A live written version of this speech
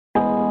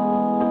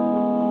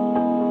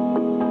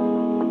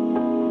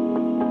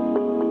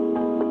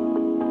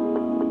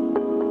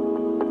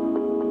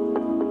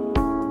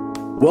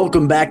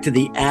Welcome back to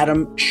the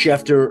Adam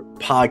Schefter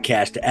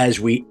podcast as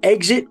we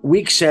exit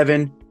week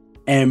 7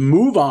 and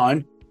move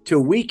on to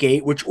week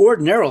 8, which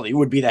ordinarily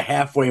would be the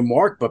halfway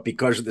mark, but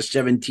because of the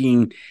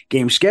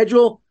 17-game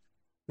schedule,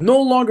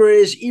 no longer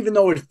is, even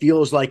though it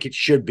feels like it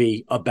should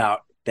be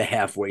about the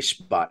halfway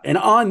spot. And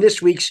on this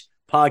week's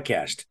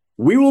podcast,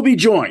 we will be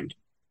joined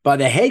by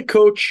the head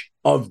coach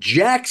of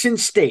Jackson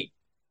State,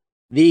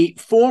 the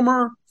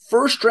former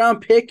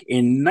first-round pick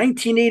in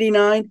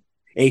 1989,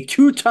 a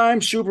 2-time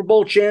Super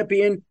Bowl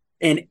champion,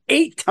 an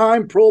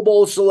 8-time Pro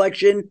Bowl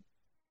selection,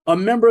 a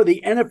member of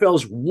the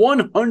NFL's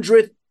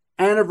 100th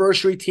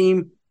anniversary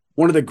team,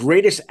 one of the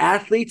greatest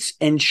athletes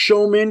and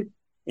showmen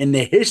in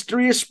the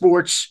history of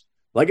sports.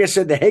 Like I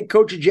said, the head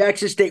coach of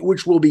Jackson State,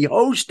 which will be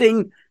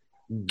hosting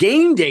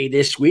game day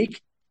this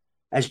week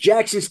as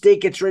Jackson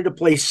State gets ready to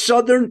play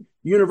Southern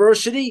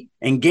University,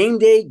 and game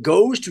day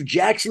goes to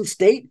Jackson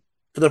State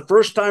for the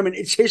first time in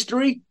its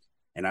history.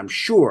 And I'm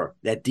sure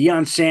that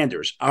Deion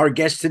Sanders, our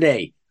guest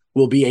today,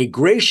 will be a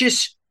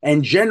gracious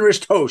and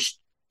generous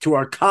host to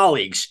our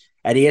colleagues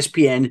at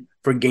ESPN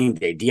for game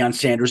day. Deion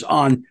Sanders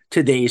on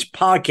today's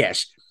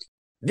podcast.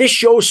 This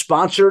show is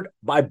sponsored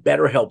by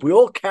BetterHelp. We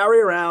all carry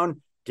around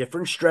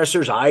different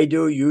stressors. I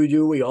do, you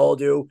do, we all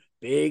do,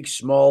 big,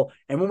 small.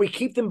 And when we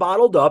keep them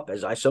bottled up,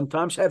 as I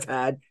sometimes have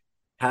had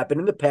happen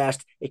in the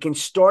past, it can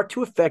start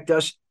to affect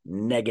us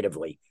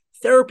negatively.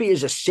 Therapy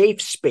is a safe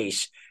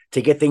space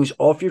to get things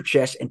off your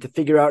chest and to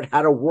figure out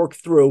how to work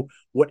through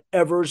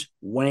whatever's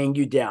weighing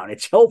you down.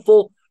 It's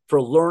helpful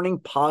for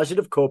learning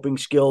positive coping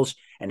skills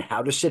and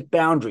how to set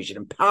boundaries. It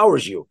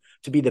empowers you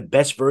to be the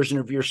best version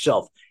of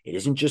yourself. It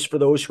isn't just for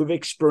those who have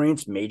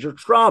experienced major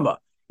trauma.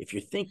 If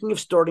you're thinking of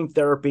starting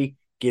therapy,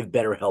 give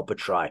BetterHelp a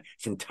try.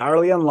 It's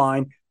entirely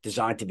online,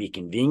 designed to be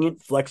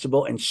convenient,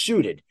 flexible, and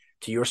suited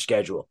to your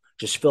schedule.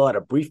 Just fill out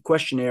a brief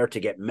questionnaire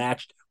to get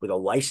matched with a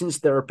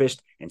licensed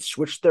therapist and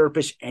switch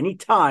therapists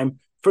anytime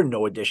for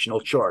no additional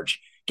charge.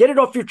 Get it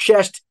off your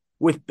chest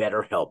with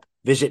BetterHelp.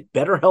 Visit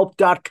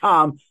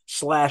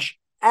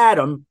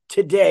BetterHelp.com/Adam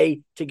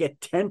today to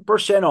get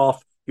 10%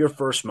 off your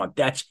first month.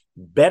 That's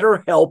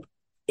BetterHelp,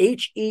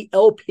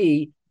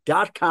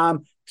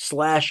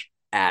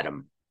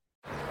 HELP.com/Adam.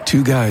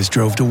 Two guys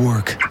drove to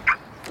work.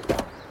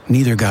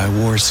 Neither guy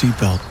wore a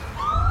seatbelt.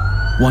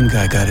 One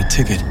guy got a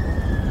ticket.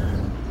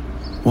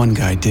 One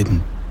guy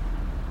didn't.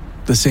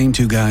 The same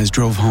two guys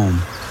drove home.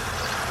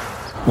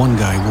 One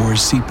guy wore his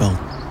seatbelt.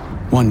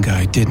 One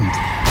guy didn't.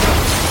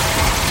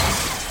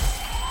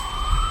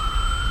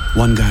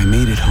 One guy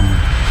made it home.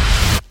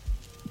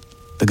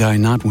 The guy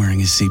not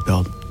wearing his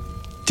seatbelt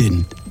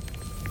didn't.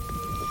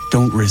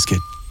 Don't risk it.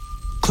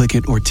 Click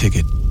it or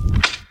ticket.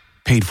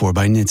 Paid for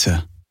by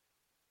NHTSA.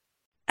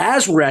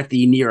 As we're at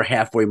the near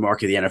halfway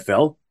mark of the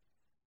NFL,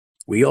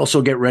 we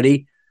also get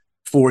ready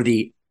for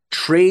the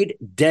trade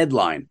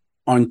deadline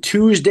on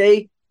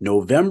Tuesday,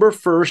 November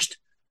 1st,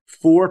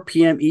 4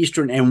 p.m.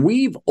 Eastern. And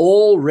we've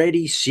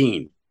already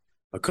seen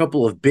a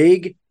couple of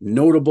big,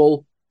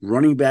 notable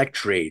running back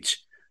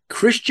trades.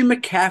 Christian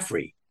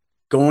McCaffrey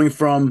going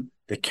from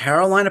the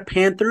Carolina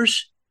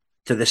Panthers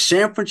to the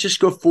San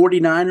Francisco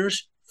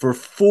 49ers for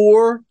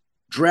 4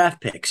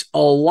 draft picks. A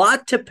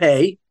lot to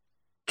pay,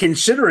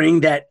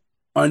 considering that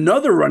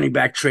another running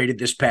back traded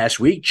this past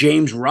week,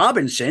 James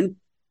Robinson,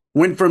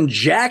 went from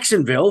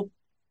Jacksonville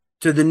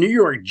to the New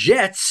York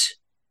Jets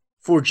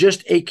for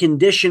just a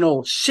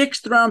conditional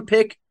 6th-round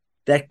pick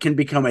that can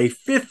become a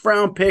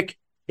 5th-round pick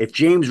if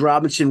James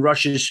Robinson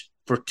rushes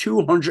for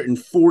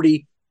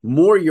 240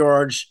 more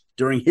yards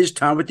during his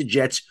time with the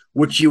Jets,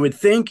 which you would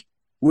think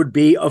would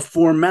be a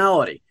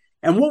formality.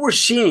 And what we're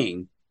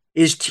seeing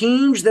is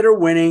teams that are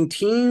winning,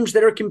 teams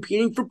that are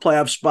competing for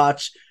playoff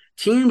spots,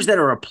 teams that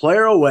are a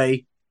player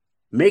away,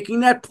 making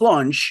that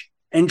plunge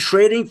and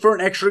trading for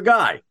an extra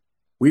guy.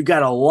 We've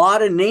got a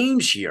lot of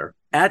names here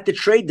at the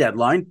trade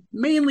deadline,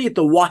 mainly at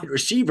the wide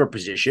receiver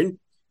position,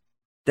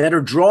 that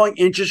are drawing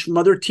interest from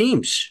other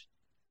teams.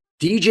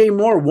 DJ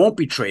Moore won't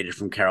be traded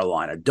from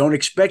Carolina. Don't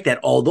expect that,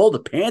 although the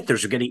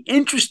Panthers are getting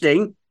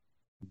interesting,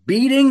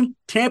 beating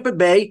Tampa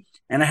Bay.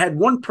 And I had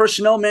one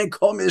personnel man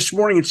call me this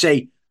morning and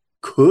say,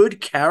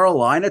 could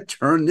Carolina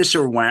turn this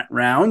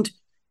around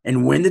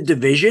and win the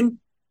division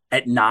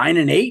at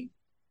 9-8?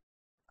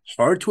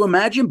 Hard to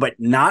imagine, but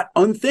not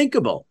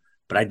unthinkable.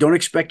 But I don't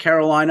expect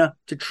Carolina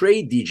to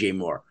trade DJ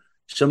Moore.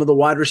 Some of the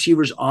wide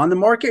receivers on the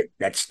market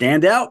that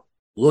stand out,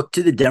 look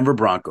to the Denver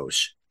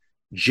Broncos.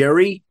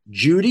 Jerry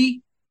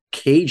Jeudy,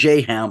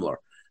 KJ Hamler.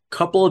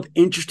 Couple of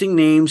interesting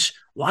names.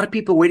 A lot of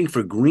people waiting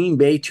for Green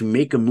Bay to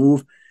make a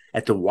move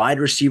at the wide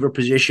receiver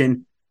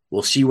position.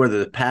 We'll see whether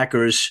the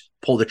Packers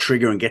pull the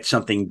trigger and get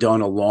something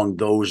done along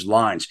those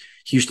lines.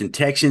 Houston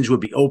Texans would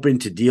be open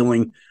to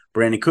dealing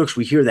Brandon Cooks.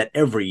 We hear that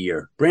every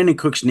year. Brandon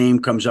Cooks' name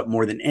comes up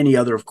more than any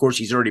other. Of course,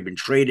 he's already been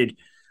traded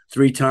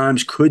 3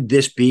 times. Could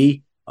this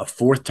be a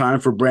 4th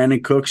time for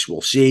Brandon Cooks? We'll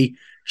see.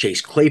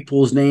 Chase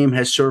Claypool's name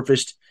has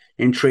surfaced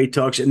in trade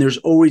talks, and there's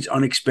always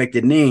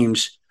unexpected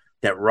names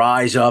that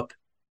rise up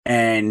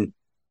and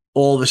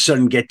all of a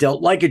sudden get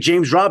dealt, like a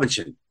James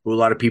Robinson, who a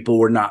lot of people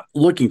were not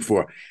looking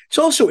for. It's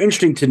also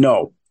interesting to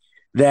know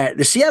that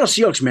the Seattle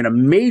Seahawks made a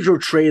major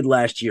trade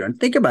last year. And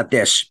think about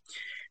this.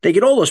 They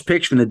get all those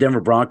picks from the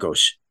Denver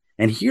Broncos.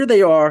 And here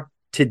they are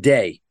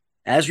today,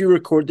 as we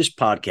record this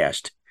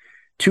podcast,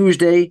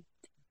 Tuesday,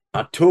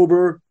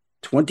 October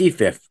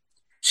 25th.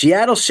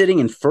 Seattle sitting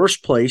in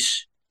first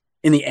place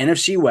in the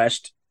NFC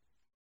West.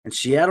 And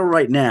Seattle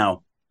right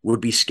now would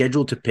be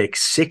scheduled to pick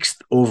 6th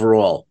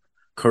overall,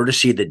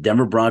 courtesy of the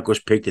Denver Broncos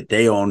pick that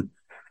they own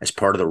as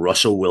part of the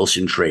Russell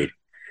Wilson trade.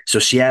 So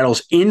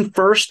Seattle's in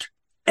first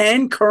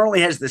and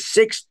currently has the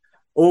 6th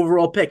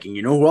overall pick. And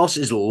you know who else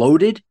is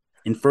loaded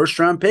in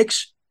first-round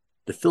picks?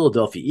 The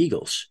Philadelphia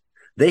Eagles.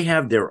 They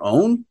have their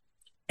own,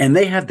 and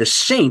they have the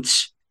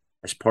Saints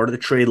as part of the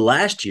trade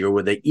last year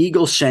where the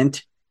Eagles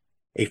sent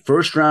a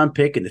first-round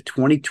pick in the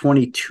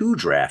 2022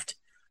 draft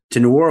to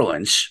New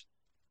Orleans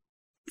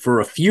for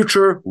a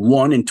future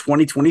one in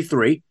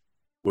 2023,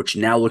 which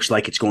now looks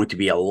like it's going to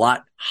be a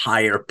lot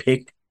higher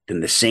pick than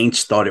the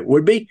Saints thought it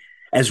would be,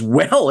 as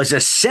well as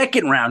a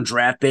second-round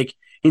draft pick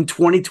in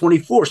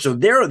 2024. So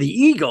there are the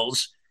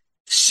Eagles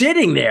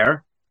sitting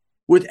there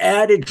with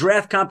added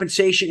draft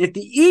compensation if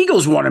the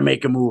Eagles want to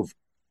make a move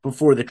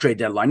before the trade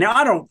deadline. Now,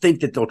 I don't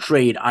think that they'll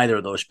trade either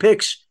of those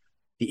picks.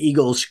 The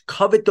Eagles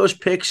covet those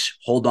picks,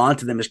 hold on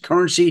to them as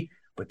currency,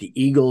 but the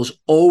Eagles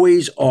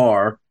always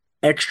are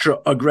extra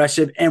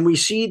aggressive. And we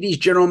see these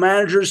general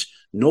managers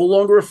no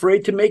longer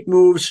afraid to make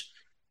moves.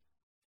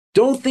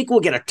 Don't think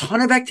we'll get a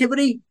ton of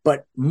activity,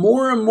 but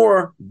more and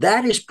more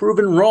that is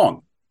proven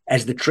wrong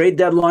as the trade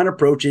deadline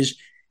approaches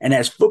and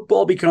as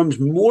football becomes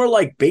more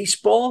like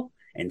baseball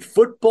and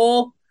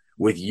football,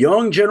 with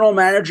young general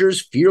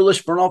managers, fearless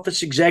front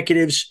office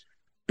executives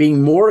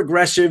being more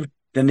aggressive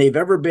than they've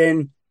ever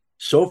been.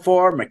 So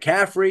far,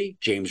 McCaffrey,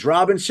 James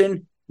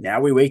Robinson.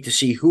 Now we wait to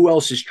see who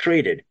else is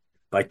traded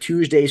by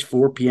Tuesday's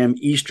 4 p.m.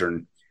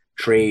 Eastern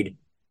trade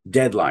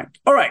deadline.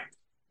 All right,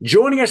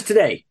 joining us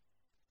today,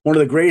 one of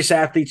the greatest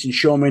athletes and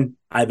showmen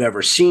I've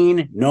ever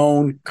seen,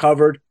 known,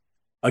 covered,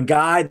 a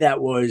guy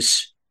that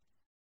was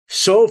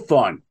so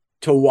fun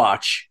to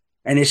watch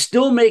and is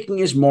still making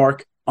his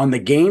mark on the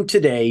game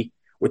today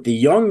with the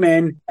young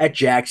men at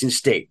Jackson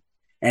State.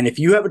 And if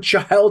you have a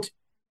child,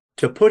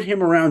 to put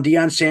him around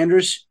Deion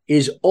Sanders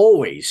is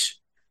always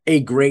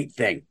a great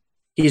thing.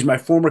 He's my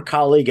former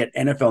colleague at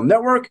NFL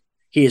Network.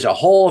 He is a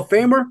Hall of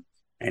Famer,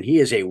 and he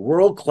is a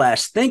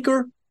world-class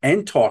thinker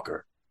and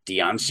talker,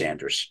 Deion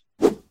Sanders.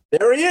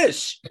 There he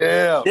is.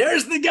 Yeah.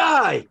 There's the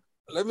guy.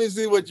 Let me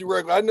see what you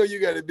work with. I know you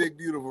got a big,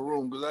 beautiful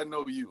room because I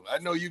know you. I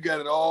know you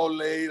got it all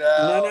laid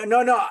out.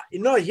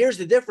 No. Here's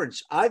the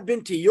difference. I've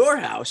been to your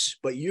house,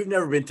 but you've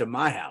never been to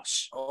my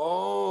house.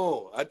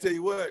 Oh, I tell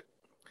you what.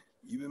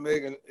 You've been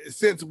making,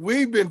 since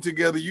we've been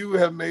together, you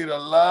have made a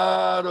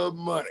lot of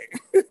money.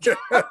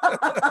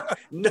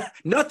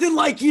 Nothing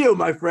like you,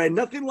 my friend.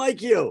 Nothing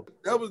like you.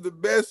 That was the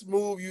best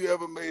move you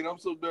ever made. I'm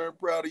so darn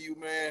proud of you,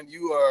 man.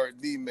 You are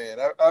the man.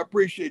 I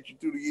appreciate you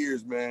through the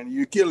years, man.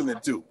 You're killing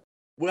it, too.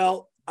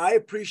 Well, I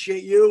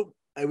appreciate you.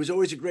 It was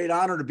always a great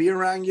honor to be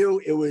around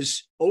you. It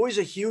was always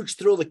a huge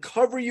thrill to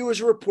cover you as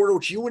a reporter,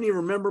 which you wouldn't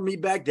even remember me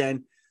back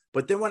then.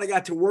 But then when I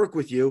got to work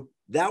with you,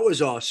 that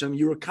was awesome.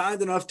 You were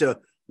kind enough to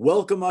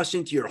welcome us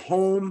into your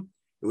home.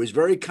 It was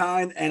very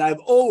kind. And I've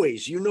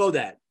always, you know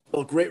that,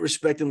 felt great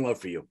respect and love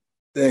for you.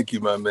 Thank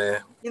you, my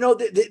man. You know,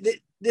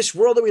 this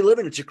world that we live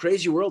in, it's a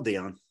crazy world,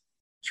 Deion.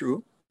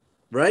 True.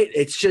 Right?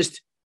 It's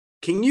just,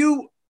 can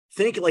you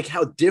think like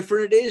how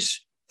different it is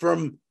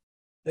from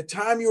the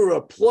time you were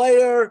a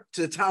player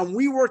to the time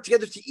we worked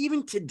together to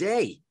even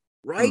today,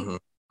 right? Mm-hmm.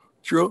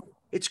 True.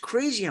 It's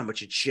crazy how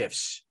much it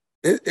shifts.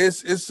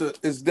 It's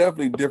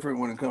definitely different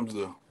when it comes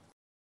to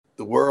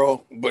the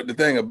world, but the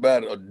thing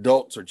about it,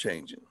 adults are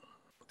changing.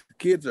 The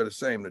kids are the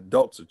same, the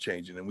adults are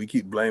changing, and we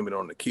keep blaming it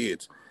on the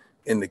kids.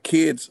 And the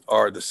kids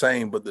are the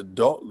same, but the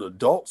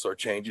adults are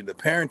changing. The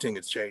parenting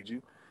is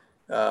changing,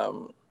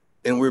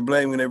 and we're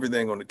blaming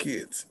everything on the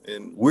kids,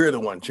 and we're the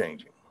one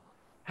changing.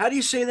 How do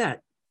you say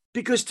that?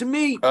 Because to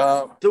me,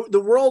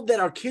 the world that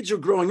our kids are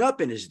growing up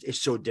in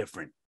is so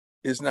different.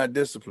 It's not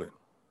discipline.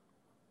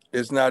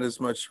 It's not as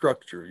much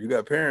structure. You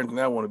got parents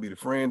now want to be the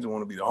friends and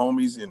want to be the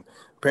homies, and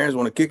parents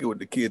want to kick it with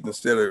the kids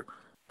instead of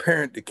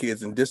parent the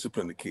kids and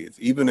discipline the kids.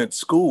 Even at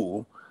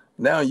school,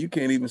 now you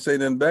can't even say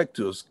nothing back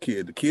to a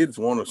kid. The kids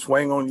want to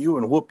swing on you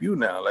and whoop you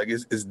now. Like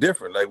it's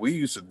different. Like we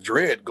used to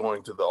dread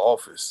going to the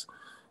office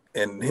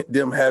and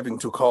them having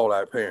to call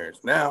our parents.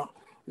 Now,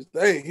 it's,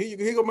 hey,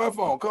 here go my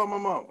phone. Call my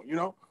mom. You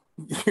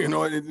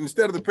know,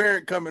 instead of the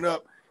parent coming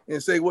up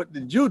and say, "What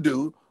did you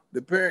do?"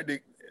 The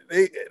parent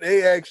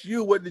they ask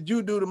you, "What did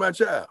you do to my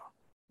child?"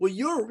 Well,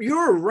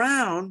 you're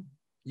around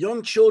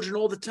young children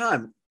all the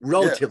time,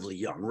 relatively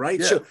young, right?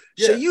 Yeah.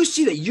 So you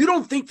see that. You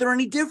don't think they're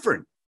any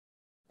different.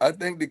 I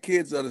think the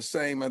kids are the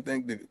same. I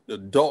think the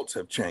adults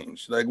have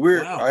changed. Like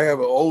Wow. I have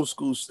an old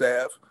school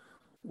staff.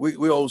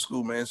 We're old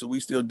school, man. So we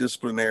still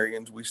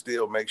disciplinarians. We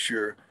still make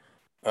sure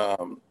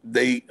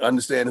they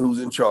understand who's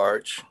in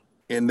charge,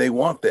 and they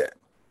want that.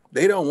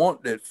 They don't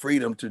want that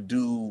freedom to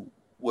do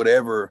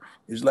whatever.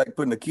 It's like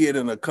putting a kid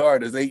in a car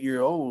that's 8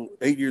 years old,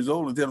 and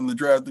telling them to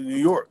drive through New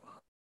York.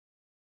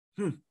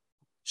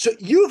 So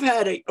you've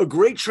had a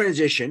great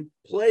transition,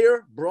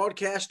 player,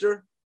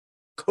 broadcaster,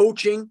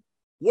 coaching.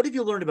 What have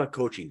you learned about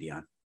coaching,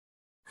 Deion?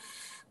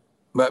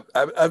 But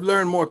I've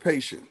learned more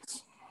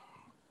patience.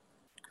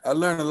 I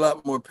learned a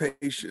lot more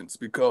patience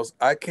because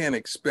I can't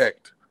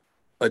expect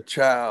a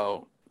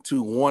child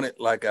to want it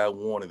like I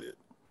wanted it,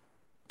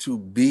 to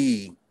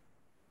be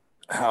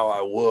how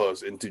I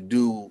was, and to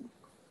do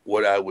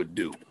what I would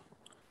do.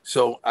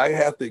 So I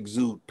have to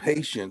exude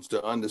patience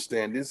to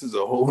understand this is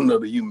a whole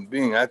nother human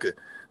being. I could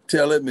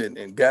tell him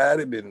and guide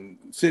him and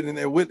sitting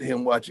there with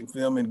him watching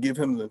film and give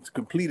him the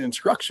complete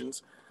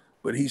instructions,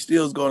 but he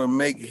still is going to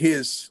make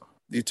his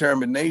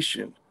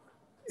determination.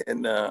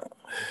 And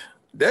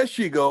there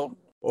she go.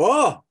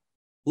 Oh,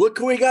 look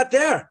who we got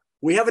there.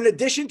 We have an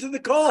addition to the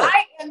call.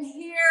 I am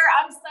here.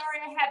 I'm sorry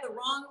I had the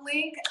wrong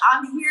link.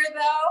 I'm here,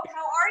 though.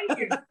 How are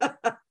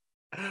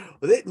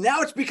you?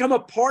 Now it's become a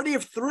party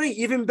of three,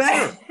 even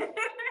better.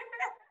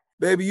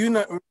 Baby, you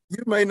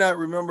may not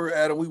remember,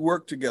 Adam, we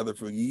worked together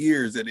for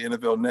years at the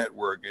NFL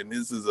Network, and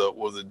this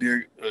was a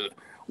dear,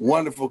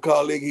 wonderful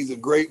colleague. He's a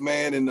great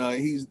man, and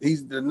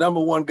he's the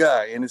number one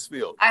guy in his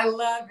field. I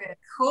love it.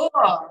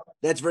 Cool.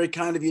 That's very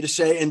kind of you to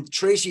say. And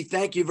Tracy,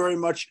 thank you very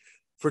much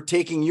for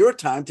taking your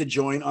time to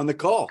join on the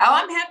call. Oh,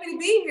 I'm happy to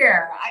be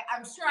here.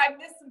 I'm sure I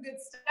missed some good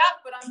stuff,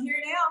 but I'm here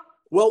now.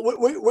 Well,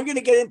 we're going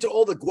to get into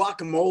all the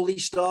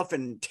guacamole stuff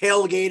and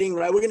tailgating,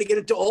 right? We're going to get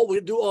into we'll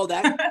do all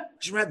that.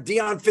 Just have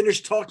Deion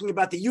finish talking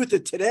about the youth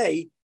of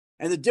today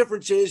and the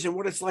differences and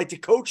what it's like to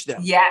coach them.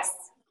 Yes.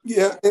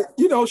 Yeah,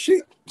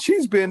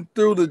 she's been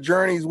through the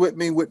journeys with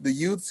me with the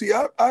youth. See,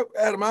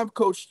 Adam, I've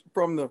coached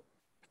from the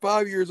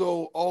 5 years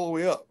old all the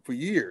way up for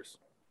years.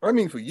 I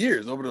mean, for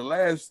years, over the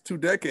last 2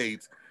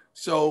 decades.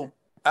 So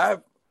I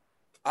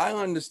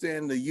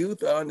understand the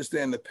youth. I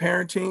understand the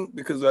parenting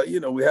because,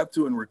 we have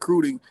to in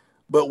recruiting.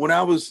 But when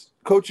I was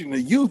coaching the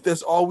youth,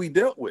 that's all we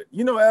dealt with.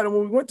 Adam,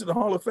 when we went to the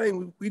Hall of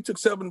Fame, we took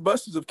 7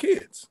 buses of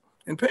kids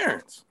and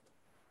parents.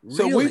 Really?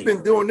 So we've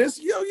been doing this.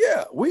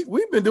 Yeah.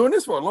 We've been doing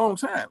this for a long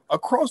time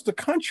across the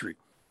country.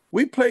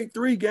 We played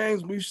 3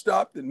 games. We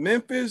stopped in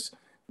Memphis.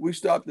 We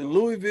stopped in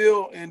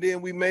Louisville. And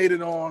then we made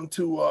it on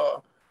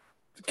to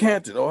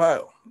Canton,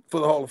 Ohio for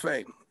the Hall of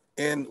Fame.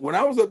 And when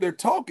I was up there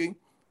talking,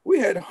 we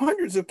had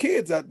hundreds of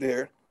kids out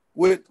there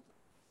with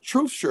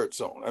truth shirts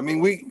on. I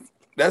mean,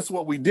 that's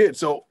what we did.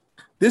 So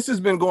this has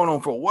been going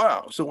on for a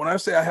while. So when I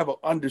say I have an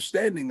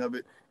understanding of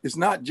it, it's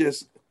not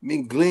just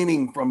me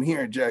gleaning from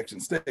here in Jackson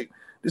State.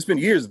 It's been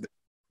years of it.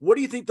 What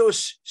do you think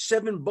those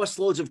 7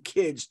 busloads of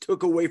kids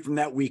took away from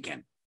that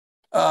weekend?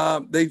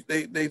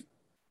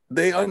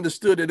 They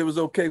understood that it was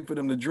okay for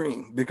them to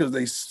dream because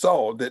they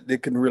saw that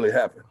it can really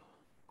happen.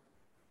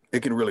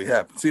 It can really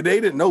happen. See,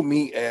 they didn't know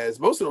me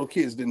most of those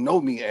kids didn't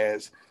know me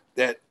as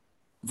that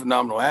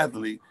phenomenal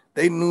athlete.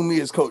 They knew me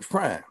as Coach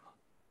Prime.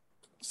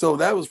 So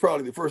that was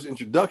probably the first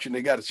introduction.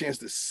 They got a chance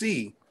to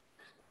see,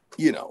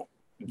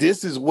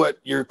 this is what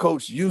your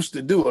coach used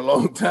to do a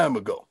long time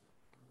ago.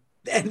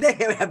 And they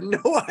have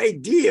no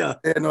idea.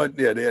 They had no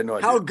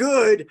idea. How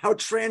good, how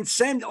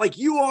transcendent. Like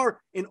you are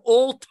an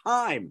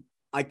all-time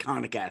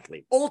iconic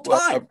athlete.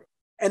 All-time.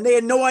 And they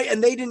had no idea.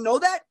 And they didn't know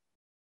that?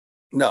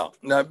 No,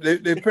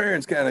 their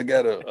parents kind of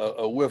got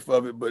a whiff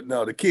of it, but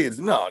the kids,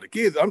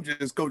 I'm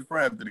just Coach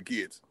Prime to the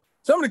kids.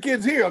 Some of the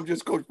kids here, I'm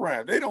just Coach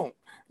Prime. They don't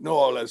know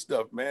all that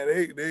stuff, man.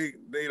 They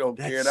don't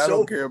care, and I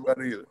don't care about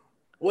it either.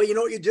 Well, you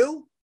know what you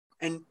do?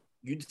 And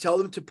you tell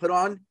them to put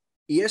on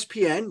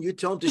ESPN. You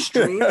tell them to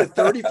stream the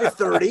 30 for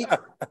 30.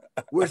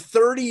 We're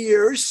 30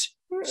 years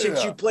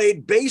since you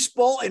played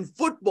baseball and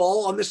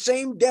football on the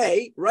same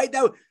day, right?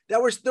 That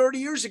was 30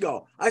 years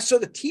ago. I saw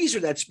the teaser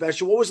that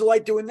special. What was it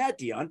like doing that,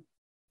 Deion?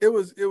 It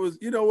was,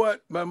 you know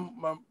what?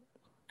 What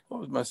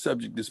was my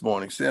subject this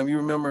morning, Sam? You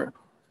remember?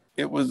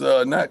 It was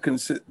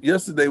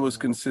yesterday was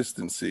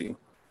consistency.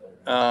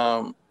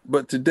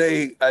 But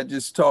today I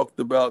just talked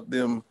about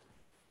them.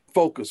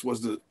 Focus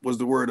was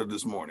the word of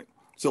this morning.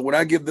 So when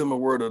I give them a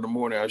word of the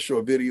morning, I show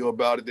a video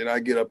about it. Then I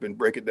get up and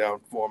break it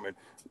down for them and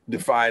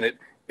define it.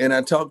 And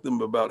I talk to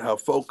them about how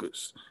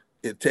focused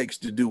it takes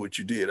to do what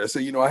you did. I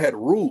say, I had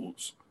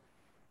rules.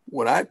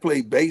 When I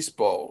played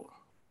baseball,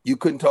 you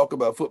couldn't talk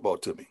about football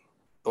to me.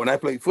 When I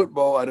played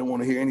football, I didn't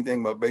want to hear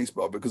anything about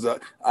baseball because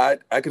I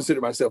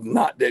consider myself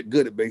not that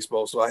good at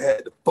baseball. So I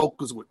had to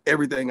focus with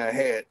everything I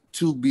had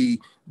to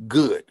be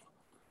good.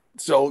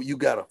 So you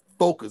got to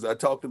focus. I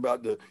talked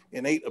about the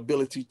innate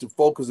ability to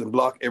focus and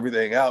block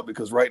everything out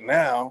because right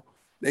now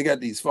they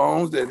got these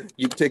phones that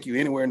you can take you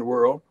anywhere in the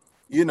world.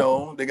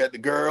 They got the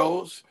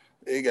girls,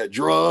 they got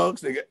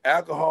drugs, they got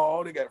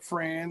alcohol, they got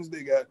friends,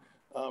 they got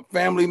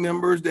family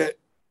members that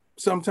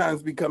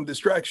sometimes become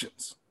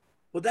distractions.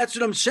 Well, that's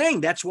what I'm saying.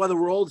 That's why the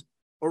world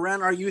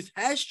around our youth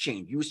has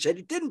changed. You said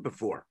it didn't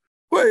before.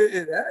 Well,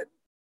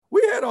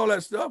 we had all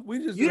that stuff.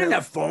 You didn't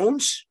have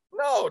phones.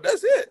 No,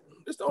 that's it.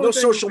 No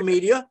social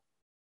media.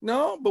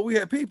 No, but we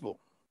had people.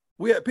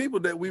 We had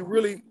people that we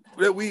really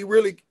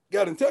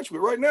got in touch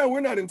with. Right now, we're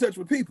not in touch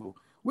with people.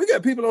 We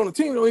got people on the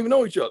team that don't even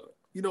know each other.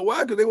 You know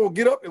why? Because they won't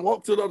get up and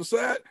walk to the other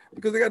side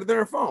because they got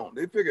their phone.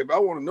 They figure if I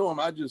want to know him,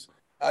 I just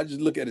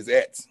look at his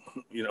ads.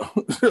 You know,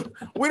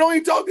 we don't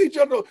even talk to each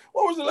other.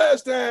 When was the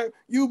last time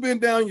you've been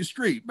down your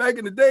street? Back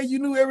in the day, you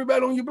knew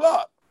everybody on your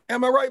block.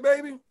 Am I right,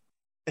 baby?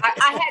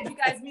 I had you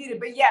guys muted,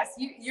 but yes,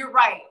 you're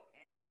right.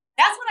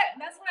 That's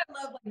what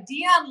I love. Like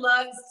Deion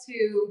loves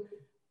to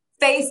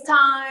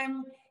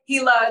FaceTime. He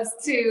loves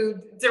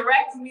to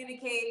direct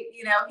communicate.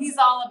 You know, he's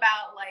all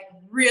about like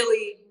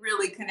really,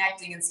 really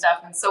connecting and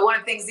stuff. And so one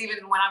of the things,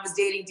 even when I was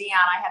dating Deion,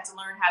 I had to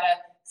learn how to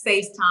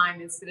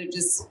FaceTime instead of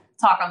just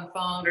talk on the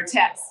phone or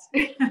text.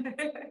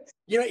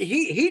 You know,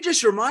 he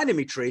just reminded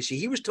me, Tracy,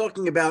 he was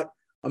talking about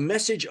a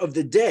message of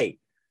the day.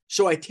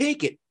 So I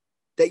take it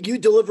that you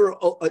deliver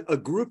a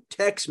group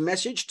text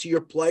message to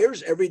your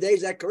players every day.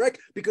 Is that correct?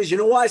 Because you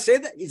know why I say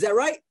that? Is that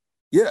right?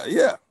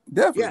 Yeah,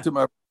 definitely. Yeah. To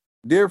my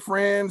dear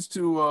friends,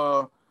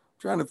 to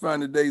trying to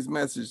find today's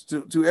message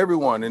to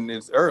everyone. And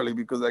it's early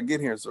because I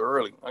get here so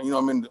early. You know,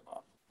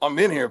 I'm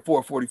in here at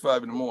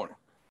 4:45 in the morning.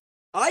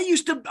 I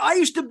used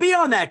to be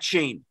on that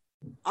chain.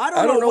 I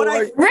don't know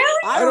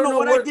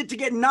what I did to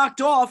get knocked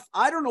off.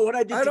 I don't know what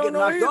I did to get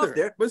knocked off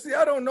there. But see,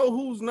 I don't know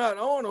who's not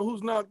on or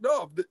who's knocked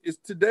off.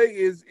 Today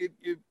is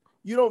if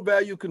you don't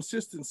value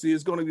consistency,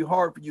 it's going to be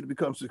hard for you to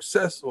become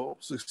successful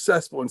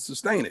and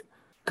sustain it.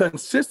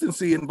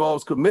 Consistency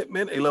involves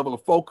commitment, a level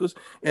of focus,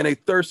 and a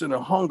thirst and a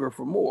hunger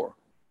for more.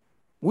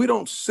 We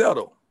don't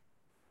settle.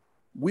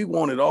 We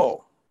want it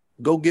all.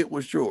 Go get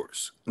what's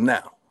yours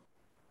now.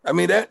 I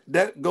mean,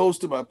 that goes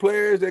to my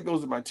players, that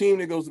goes to my team,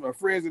 that goes to my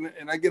friends,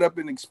 and I get up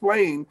and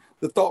explain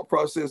the thought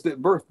process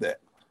that birthed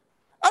that.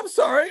 I'm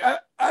sorry,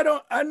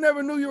 I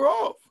never knew you were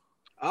off.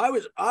 I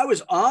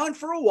was on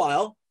for a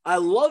while. I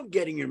love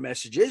getting your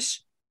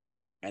messages,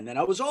 and then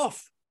I was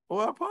off. Oh,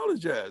 I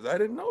apologize. I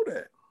didn't know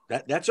that.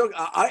 That's okay.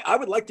 I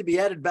would like to be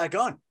added back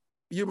on.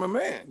 You're my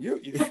man. You'll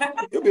be at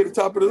the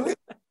top of the list.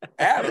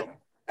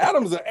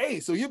 Adam's an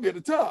A, so you'll be at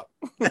the top.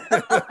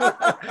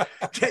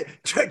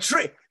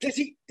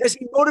 Does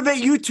he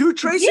motivate you too,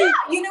 Tracy? Yeah,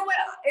 you know what?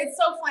 It's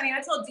so funny. I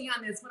told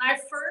Deion this. When I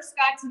first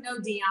got to know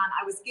Deion,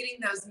 I was getting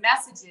those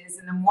messages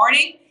in the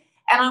morning,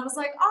 and I was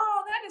like,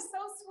 oh, that is so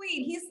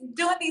sweet. He's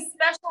doing these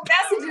special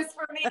messages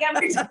for me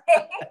every day.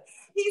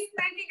 He's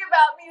thinking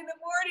about me in the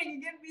morning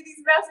and giving me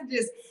these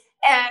messages.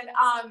 And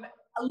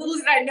little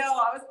did I know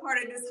I was part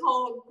of this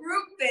whole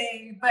group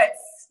thing, but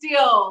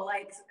still,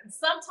 like,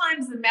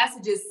 sometimes the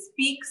messages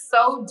speak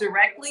so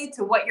directly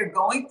to what you're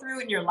going through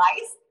in your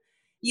life,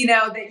 you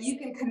know, that you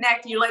can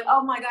connect. You're like,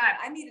 oh my God,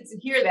 I needed to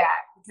hear that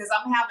because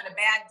I'm having a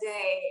bad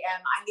day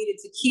and I needed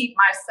to keep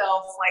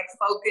myself like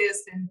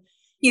focused and,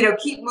 you know,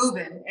 keep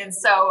moving. And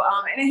so,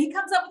 and then he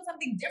comes up with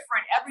something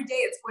different every day.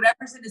 It's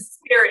whatever's in his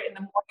spirit in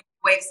the morning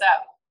he wakes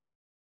up.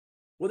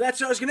 Well,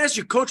 that's what I was going to ask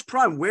you, Coach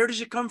Prime, where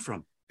does it come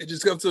from? It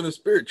just comes from the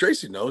spirit.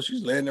 Tracy knows.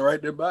 She's landing right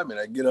there by me.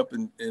 And I get up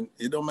and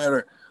it don't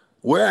matter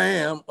where I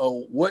am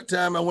or what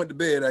time I went to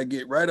bed, I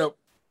get right up,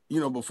 you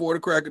know, before the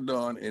crack of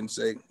dawn and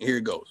say, here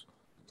it goes.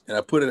 And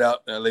I put it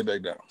out and I lay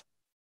back down.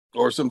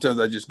 Or sometimes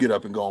I just get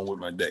up and go on with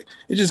my day.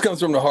 It just comes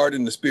from the heart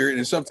and the spirit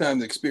and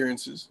sometimes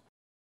experiences.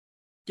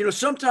 You know,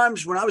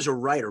 sometimes when I was a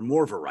writer,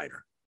 more of a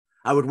writer,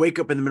 I would wake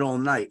up in the middle of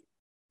the night.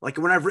 Like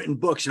when I've written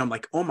books and I'm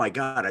like, oh my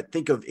God, I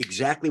think of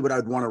exactly what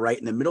I'd want to write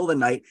in the middle of the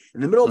night,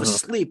 in the middle of a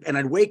sleep, and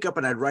I'd wake up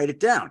and I'd write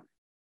it down.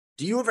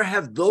 Do you ever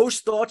have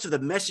those thoughts of the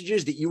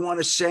messages that you want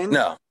to send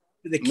to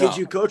the kids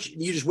you coach?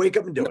 You just wake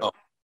up and do it.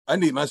 I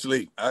need my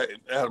sleep.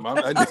 Adam,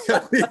 I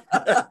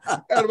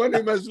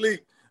need my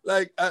sleep.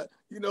 Like,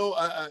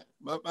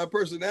 my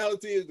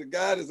personality is the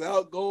guy that's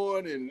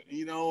outgoing and,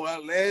 you know,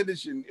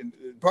 outlandish and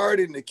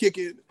partying and kick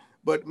it.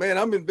 But man,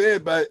 I'm in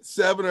bed by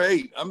 7 or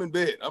 8. I'm in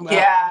bed. I'm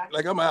out.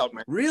 Like I'm out,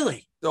 man.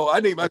 Really? So I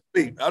need my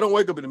sleep. I don't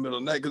wake up in the middle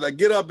of the night because I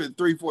get up at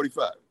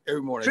 3:45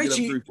 every morning.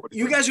 Tracy, I get up 3:45.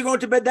 You guys are going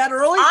to bed that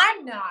early?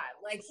 I'm not.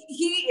 Like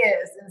he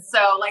is, and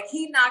so like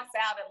he knocks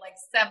out at like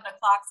 7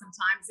 o'clock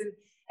sometimes,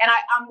 and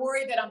I'm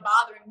worried that I'm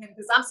bothering him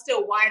because I'm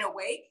still wide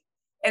awake,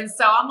 and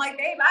so I'm like,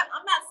 babe,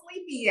 I'm not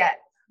sleepy yet.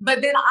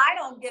 But then I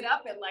don't get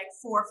up at like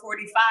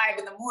 4:45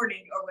 in the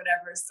morning or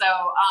whatever.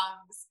 So,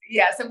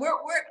 so we're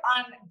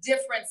on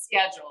different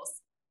schedules.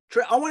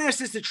 I want to ask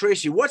this to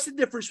Tracy. What's the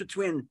difference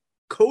between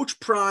Coach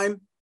Prime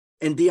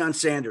and Deion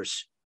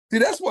Sanders? See,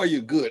 that's why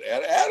you're good.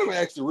 Adam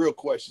asked the real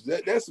questions.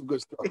 That's some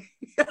good stuff.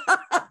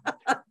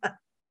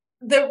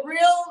 The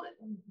real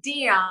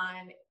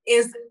Deion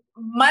is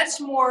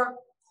much more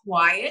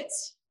quiet,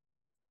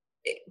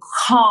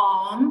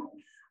 calm.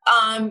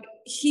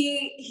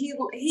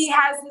 He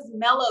has his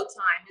mellow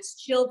time, his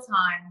chill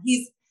time.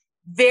 He's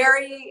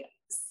very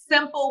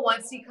simple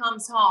once he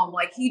comes home.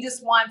 Like he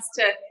just wants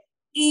to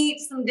eat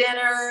some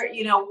dinner,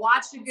 you know,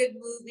 watch a good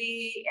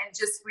movie and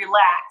just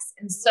relax.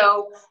 And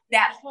so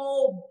that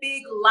whole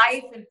big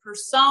life and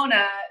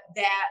persona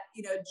that,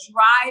 you know,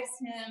 drives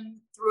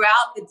him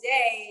throughout the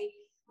day,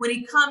 when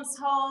he comes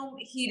home,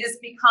 he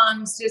just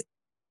becomes just,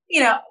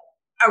 you know,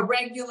 a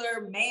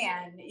regular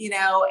man, you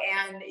know,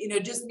 and, you know,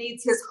 just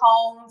needs his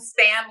home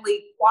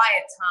family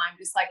quiet time,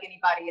 just like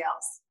anybody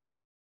else.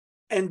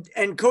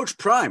 And Coach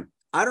Prime,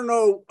 I don't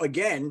know,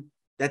 again,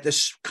 that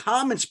the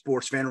common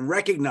sports fan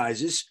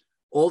recognizes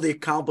all the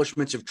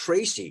accomplishments of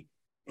Tracy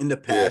in the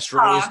past,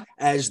 right?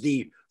 As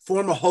the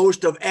former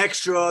host of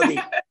Extra,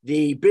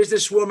 the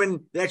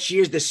businesswoman that she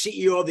is, the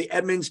CEO of the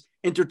Edmonds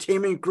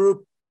Entertainment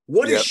Group.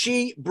 What does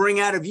she bring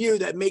out of you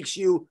that makes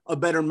you a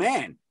better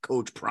man,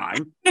 Coach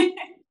Prime?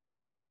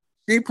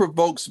 She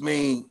provokes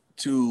me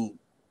to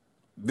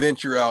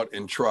venture out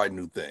and try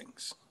new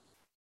things.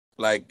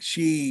 Like,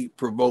 she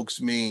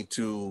provokes me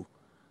to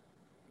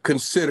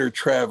consider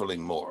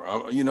traveling more.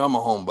 I'm a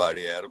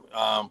homebody,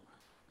 Adam.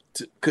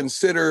 To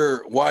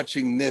consider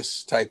watching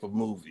this type of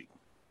movie,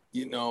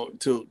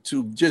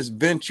 to just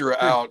venture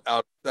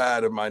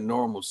outside of my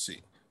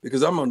normalcy,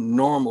 because I'm a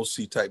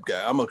normalcy type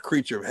guy. I'm a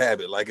creature of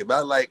habit. Like, if I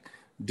like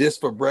this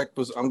for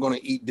breakfast, I'm going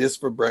to eat this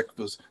for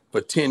breakfast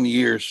for 10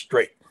 years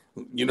straight.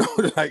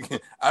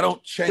 Like, I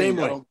don't change.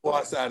 I don't go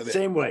outside of that.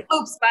 Same way.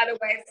 Loops, by the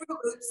way, Fruit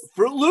Loops.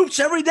 Fruit Loops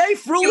every day.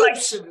 Fruit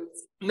Loops.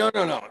 No.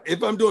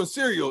 If I'm doing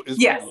cereal,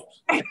 it's Fruit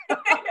Loops.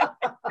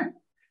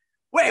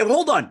 Wait,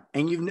 hold on.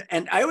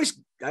 And I always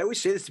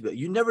say this to people.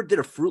 You never did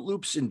a Fruit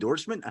Loops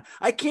endorsement.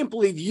 I can't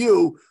believe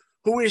you,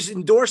 who has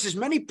endorsed as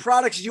many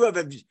products as you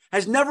have,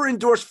 has never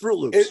endorsed Fruit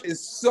Loops.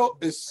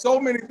 It's so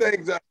many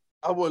things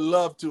I would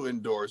love to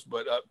endorse,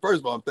 but first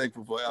of all, I'm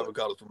thankful for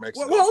avocados from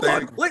Mexico. Well, hold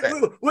on.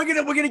 We're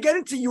gonna get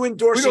into you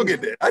endorsing. We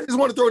don't get that. I just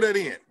want to throw that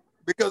in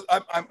because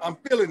I'm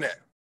feeling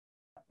that.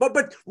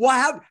 But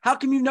how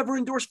come you never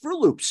endorse Fruit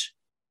Loops?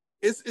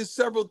 It's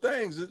several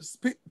things. It's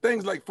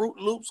things like Fruit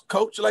Loops,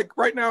 Coach. Like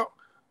right now,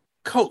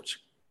 Coach.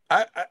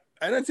 I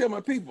tell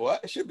my people I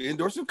should be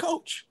endorsing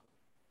Coach.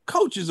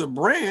 Coach is a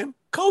brand.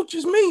 Coach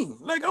is me.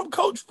 Like, I'm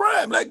Coach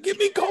Prime. Like, give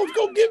me Coach.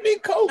 Go give me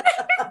Coach.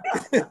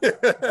 By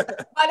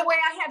the way,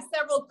 I have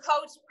several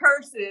Coach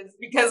purses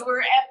because we're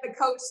at the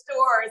Coach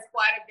stores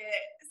quite a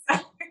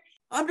bit.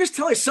 I'm just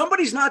telling you,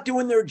 somebody's not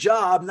doing their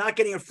job, not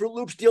getting a Fruit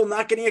Loops deal,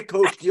 not getting a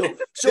Coach deal.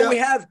 So we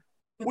have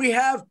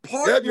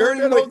partnering. Have you heard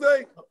that whole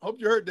thing? Hope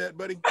you heard that,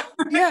 buddy.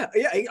 Yeah.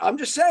 I'm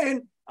just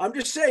saying.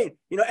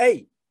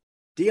 Hey,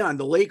 Deion,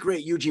 the late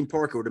great Eugene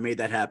Parker would have made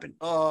that happen.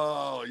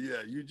 Oh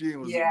yeah,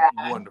 Eugene was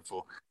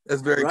wonderful.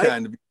 That's very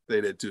kind of you to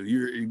say that too.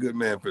 You're a good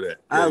man for that.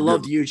 I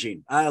loved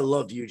Eugene.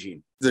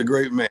 He's a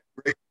great man,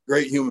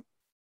 great human.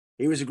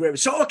 He was a great.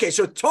 So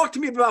talk to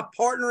me about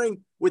partnering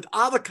with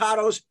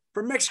Avocados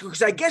from Mexico,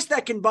 because I guess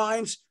that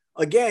combines,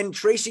 again,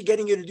 Tracy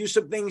getting you to do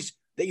some things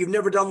that you've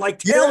never done, like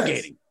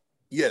tailgating.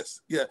 Yes.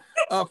 Yeah.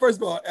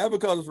 First of all,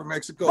 Avocados from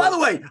Mexico. By the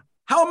way,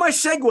 how are my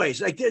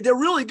segues? Like, they're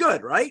really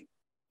good, right?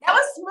 That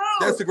was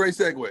smooth. That's a great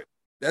segue.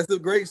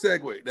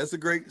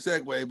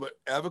 But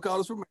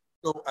avocados from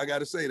Mexico, I got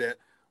to say that,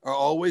 are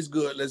always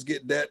good. Let's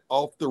get that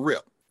off the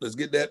rip. Let's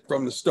get that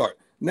from the start.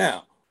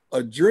 Now,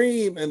 a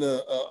dream and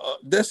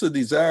that's a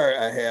desire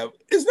I have.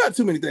 It's not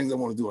too many things I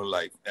want to do in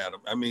life,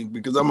 Adam. I mean,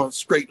 because I'm a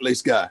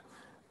straight-laced guy.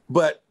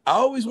 But I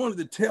always wanted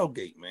to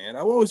tailgate, man. I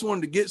always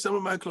wanted to get some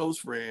of my close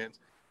friends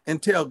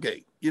and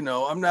tailgate.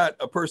 I'm not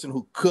a person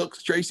who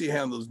cooks. Tracy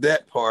handles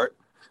that part.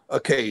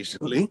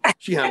 Occasionally,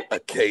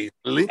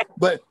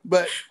 but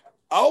I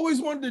always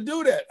wanted to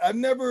do that. I've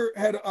never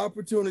had an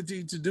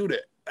opportunity to do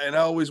that, and I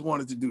always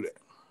wanted to do that.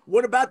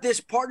 What about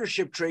this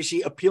partnership,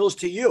 Tracy, appeals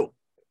to you?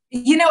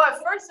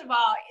 First of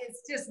all,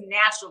 it's just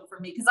natural for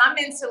me because I'm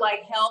into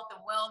like health and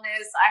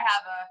wellness. I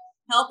have a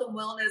health and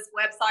wellness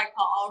website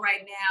called All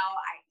Right Now.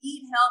 I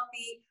eat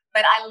healthy,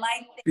 but I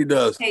like things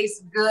that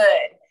taste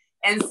good.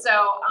 And so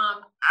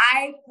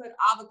I put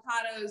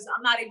avocados,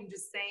 I'm not even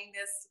just saying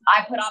this,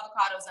 I put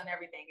avocados on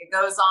everything. It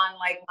goes on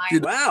like my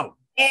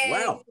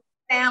eggs,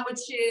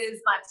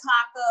 sandwiches, my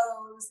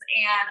tacos,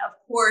 and of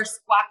course,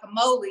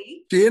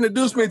 guacamole. She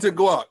introduced me to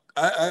guac.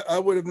 I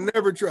would have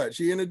never tried.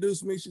 She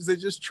introduced me. She said,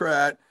 just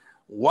try it.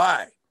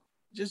 Why?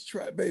 Just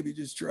try it, baby.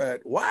 Just try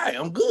it. Why?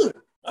 I'm good.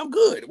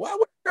 Why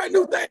would I try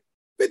new things?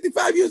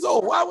 55 years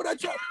old. Why would I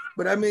try?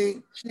 But I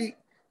mean,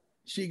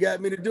 she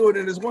got me to do it,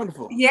 and it's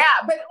wonderful. Yeah,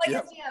 but as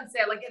Deion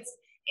said,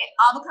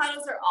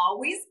 avocados are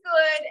always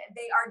good.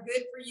 They are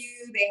good for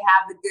you. They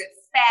have the good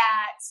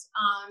fat.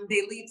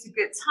 They lead to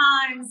good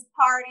times,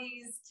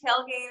 parties,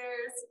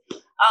 tailgaters,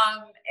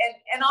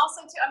 and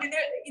also too. I mean,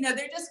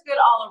 they're just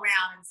good all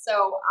around. And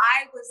so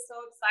I was so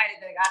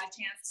excited that I got a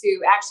chance to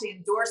actually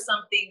endorse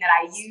something that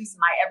I use in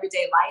my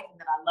everyday life and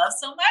that I love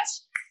so much.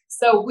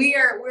 So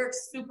we're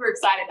super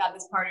excited about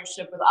this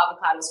partnership with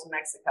Avocados from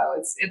Mexico.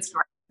 It's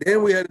great.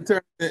 Then we had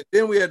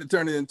to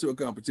turn it into a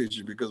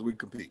competition because we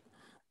compete.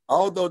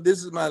 Although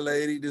this is my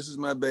lady, this is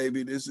my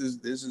baby, this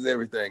is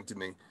everything to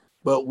me.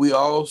 But we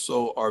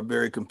also are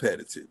very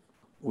competitive.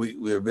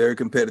 We are very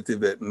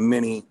competitive at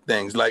many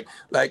things. Like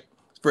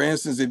for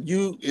instance, if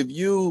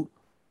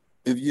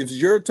it's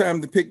your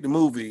time to pick the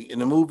movie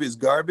and the movie is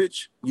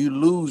garbage, you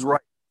lose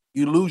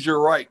your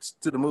rights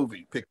to the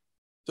movie pick.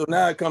 So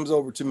now it comes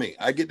over to me.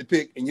 I get to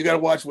pick, and you got to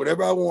watch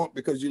whatever I want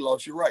because you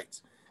lost your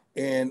rights.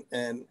 And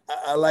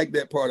I like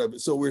that part of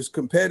it. So we're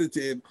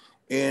competitive,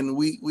 and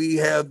we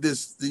have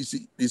this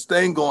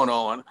thing going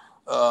on.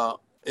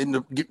 And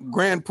the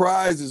grand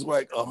prize is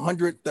like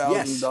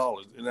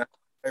 $100,000. And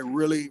I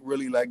really,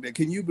 really like that.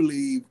 Can you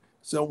believe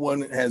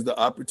someone has the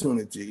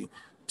opportunity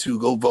to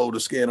go vote or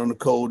scan on the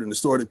code in the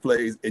store that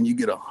plays, and you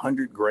get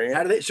 $100,000?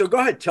 How do they? So go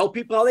ahead, tell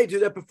people how they do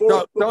that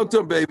before. Talk to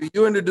them, baby.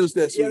 You introduce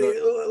that. Yeah,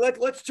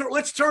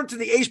 let's turn to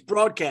the ace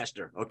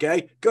broadcaster.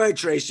 Okay, go ahead,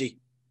 Tracy.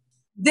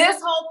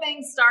 This whole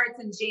thing starts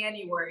in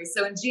January.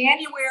 So in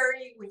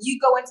January, when you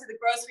go into the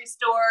grocery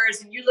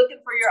stores and you're looking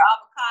for your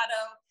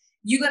avocado,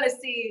 you're going to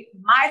see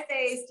my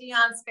face,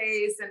 Deion's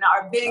face, and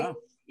our big,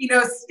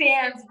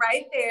 stands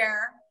right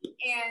there.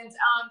 And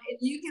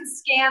you can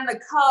scan the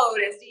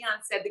code, as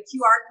Deion said, the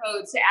QR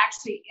code to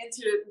actually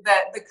enter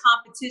the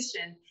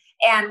competition.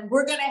 And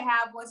we're going to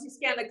have, once you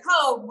scan the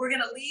code, we're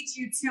going to lead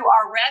you to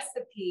our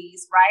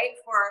recipes, right?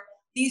 For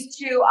these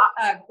two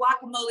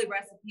guacamole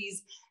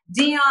recipes.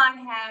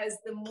 Deion has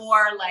the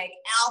more like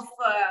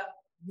alpha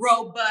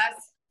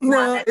robust.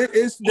 No,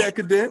 it's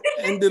decadent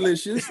and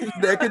delicious. It's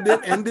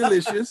decadent and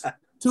delicious.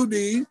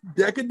 2Ds,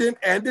 decadent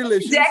and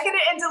delicious.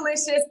 Decadent and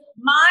delicious.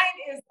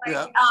 Mine is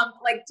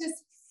like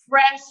just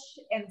fresh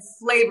and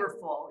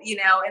flavorful,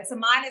 and so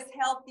mine is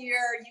healthier.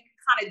 You can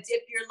kind of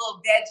dip your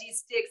little veggie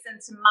sticks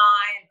into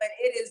mine, but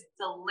it is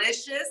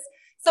delicious.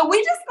 So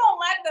we just gonna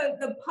let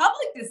the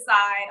public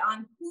decide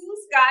on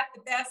who's got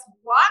the best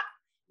guac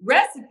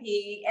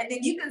recipe, and then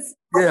you can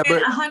spend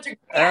 $100,000.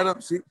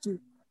 Adam,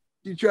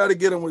 she tried to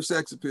get him with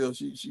sex appeal.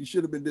 She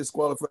should have been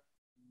disqualified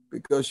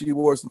because she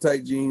wore some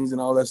tight jeans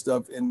and all that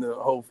stuff in the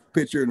whole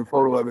picture and the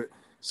photo of it,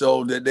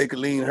 so that they could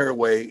lean her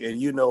way. And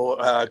you know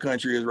how our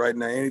country is right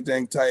now.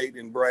 Anything tight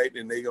and bright,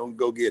 and they gonna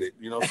go get it.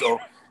 So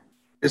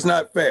it's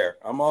not fair.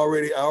 I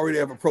already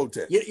have a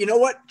protest. You know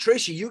what,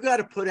 Tracy? You got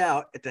to put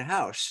out at the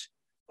house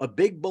a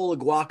big bowl of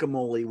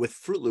guacamole with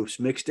Fruit Loops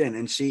mixed in,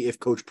 and see if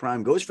Coach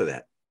Prime goes for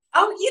that.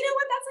 Oh, you know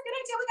what? That's a good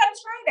idea. We got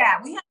to try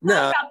that. We haven't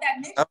thought about that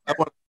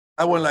mixture.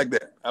 I wouldn't like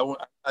that.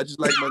 I just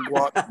like my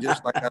guac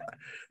just like that.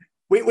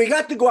 We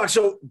got the guac.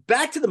 So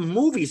back to the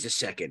movies a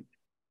second.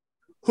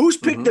 Who's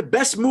picked the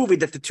best movie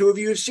that the two of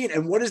you have seen,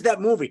 and what is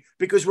that movie?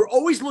 Because we're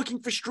always looking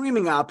for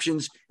streaming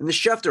options in the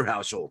Schefter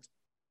household.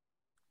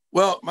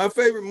 Well, my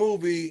favorite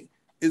movie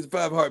is The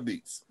Five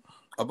Heartbeats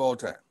of all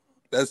time.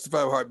 That's The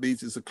Five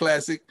Heartbeats. It's a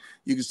classic.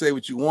 You can say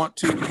what you want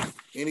to.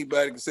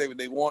 Anybody can say what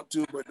they want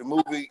to, but the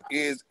movie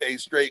is a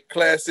straight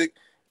classic.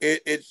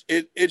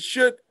 It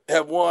should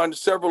have won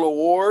several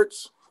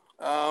awards.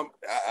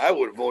 I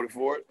would have voted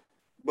for it,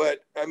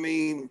 but I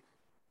mean,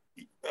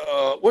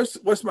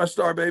 what's my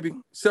star, baby?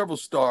 Several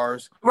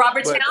stars.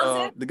 Robert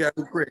Townsend. The guy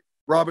who created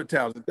Robert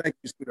Townsend. Thank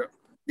you, sweetheart.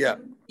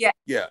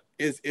 Yeah.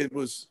 It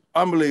was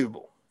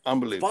unbelievable.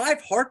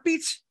 Five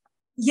Heartbeats.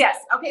 Yes.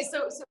 Okay.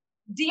 So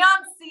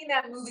Deion's seen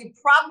that movie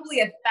probably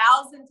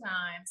 1,000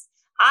 times.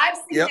 I've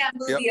seen that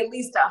movie at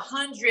least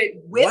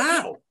 100 with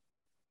me.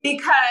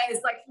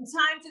 Because like from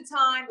time to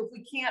time, if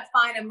we can't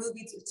find a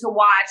movie to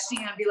watch,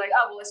 Deion be like,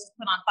 oh, well, let's just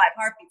put on Five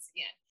Heartbeats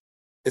again.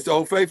 It's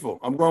Old Faithful.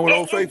 I'm going with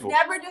Old Faithful. It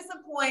never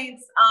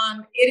disappoints.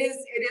 It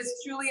is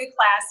truly a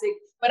classic.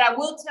 But I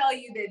will tell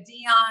you that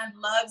Deion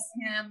loves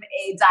him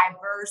a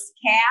diverse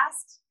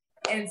cast.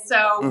 And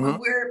so when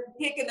we're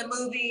picking the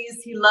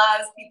movies, he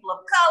loves people of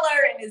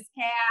color in his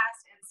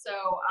cast. And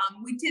so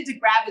we tend to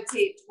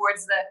gravitate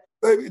towards the...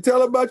 Baby,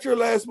 tell about your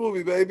last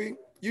movie, baby.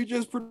 You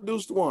just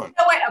produced one.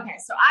 Oh, wait. Okay.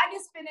 So I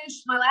just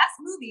finished my last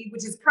movie,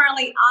 which is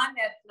currently on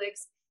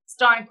Netflix,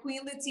 starring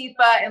Queen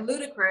Latifah and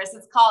Ludacris.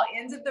 It's called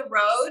End of the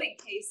Road, in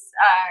case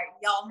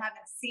y'all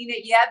haven't seen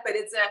it yet. But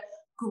it's a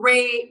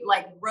great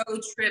like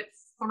road trip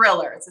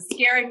thriller. It's a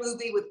scary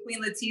movie with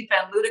Queen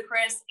Latifah and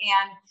Ludacris.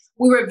 And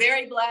we were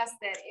very blessed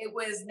that it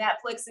was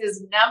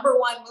Netflix's #1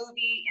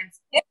 movie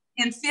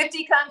in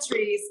 50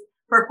 countries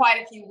for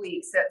quite a few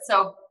weeks.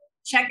 So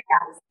check it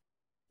out.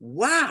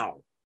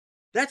 Wow.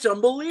 That's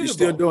unbelievable. She's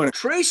still doing it.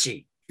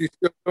 Tracy.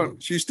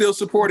 She's still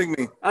supporting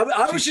me.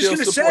 I was just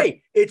going to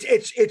say,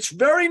 it's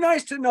very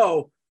nice to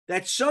know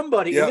that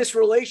somebody in this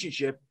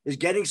relationship is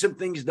getting some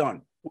things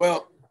done.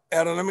 Well,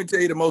 Adam, let me tell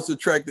you the most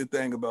attractive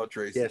thing about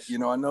Tracy. Yes.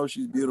 I know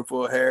she's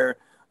beautiful, hair,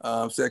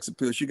 sex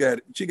appeal. She got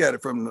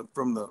it from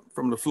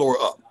the floor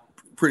up,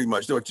 pretty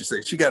much. That's what you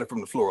say. She got it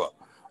from the floor up.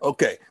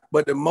 Okay,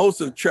 but the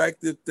most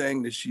attractive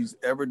thing that she's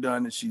ever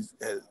done,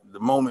 the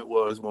moment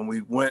was when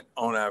we went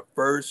on our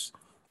first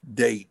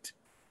date.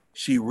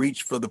 She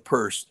reached for the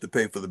purse to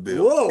pay for the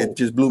bill. Whoa. It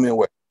just blew me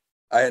away.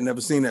 I had never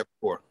seen that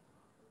before.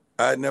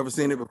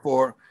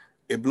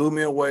 It blew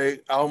me away.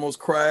 I almost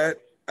cried.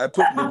 I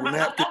put the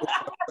napkin over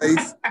my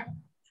face.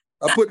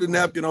 I put the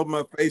napkin over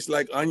my face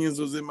like onions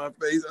was in my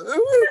face.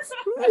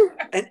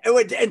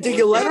 And did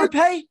you let her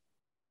pay?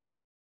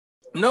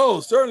 No,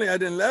 certainly I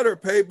didn't let her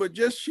pay, but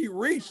just she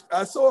reached.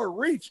 I saw her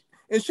reach.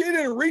 And she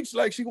didn't reach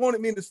like she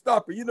wanted me to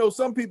stop her.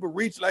 Some people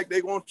reach like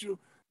they want you.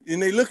 And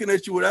they looking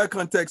at you with eye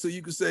contact so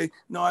you could say,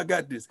 no, I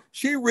got this.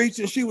 She reached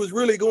and she was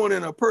really going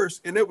in her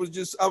purse. And it was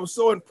just, I was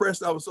so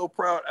impressed. I was so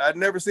proud. I'd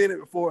never seen it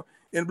before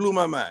and blew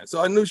my mind.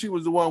 So I knew she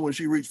was the one when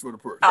she reached for the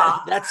purse.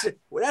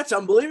 That's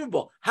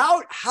unbelievable.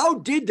 How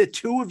did the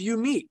two of you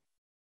meet?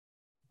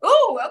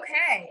 Oh,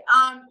 okay.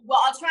 Well,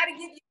 I'll try to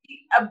give you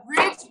a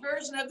bridged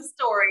version of the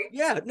story.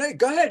 Yeah, no,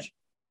 go ahead.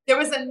 There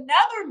was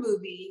another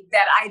movie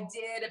that I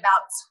did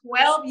about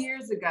 12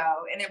 years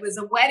ago, and it was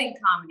a wedding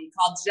comedy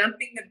called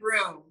Jumping the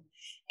Broom.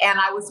 And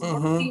I was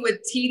working with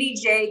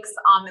T.D. Jakes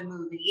on the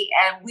movie,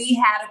 and we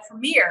had a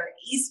premiere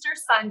Easter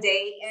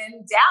Sunday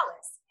in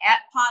Dallas at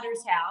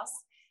Potter's house,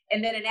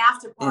 and then an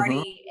after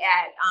party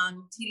at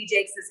T.D.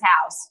 Jakes'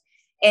 house.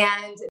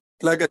 And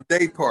like a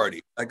day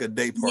party.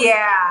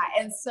 Yeah.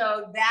 And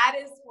so that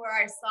is where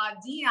I saw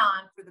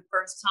Deion for the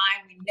first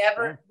time. We had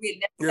never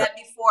met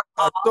before.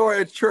 I saw it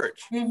at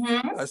church.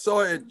 Mm-hmm. I saw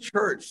it at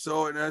church.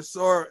 And I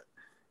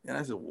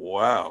said,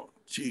 wow.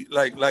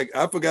 Like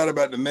I forgot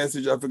about the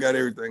message. I forgot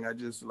everything. I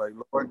just like,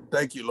 Lord,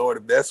 thank you, Lord.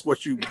 If that's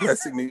what you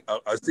blessing me,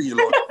 I see you,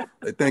 Lord.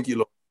 Like, thank you,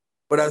 Lord.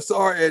 But I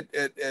saw her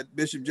at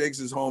Bishop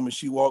Jakes' home, and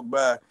she walked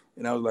by,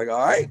 and I was like,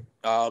 all right,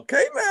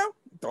 okay, ma'am,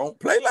 don't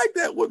play like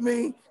that with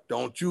me.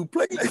 Don't you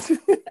play like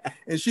that.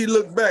 And she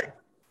looked back.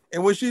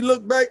 And when she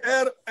looked back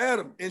at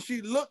Adam, and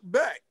she looked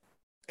back,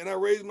 and I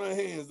raised my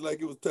hands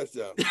like it was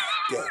touchdown. Adam,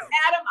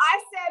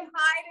 I said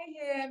hi to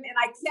him, and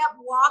I kept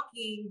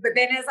walking. But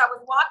then as I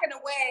was walking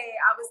away,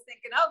 I was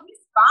thinking, oh, he's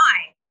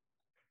fine.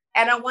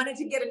 And I wanted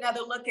to get another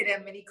look at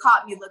him, and he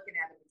caught me looking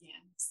at him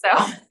again. So.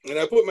 And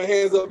I put my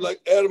hands up like,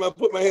 Adam,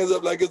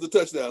 it's a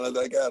touchdown. I was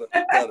like, got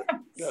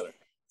her.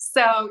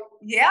 So,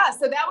 yeah,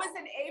 so that was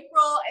in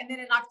April. And then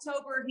in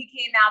October, he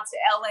came out to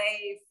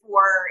LA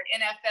for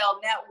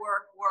NFL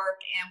Network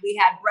work. And we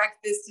had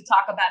breakfast to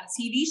talk about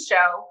a TV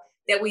show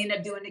that we ended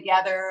up doing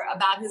together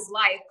about his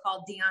life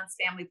called Deion's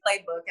Family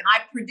Playbook. And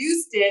I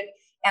produced it,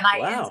 and I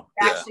ended up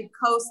actually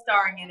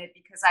co-starring in it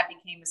because I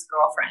became his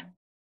girlfriend.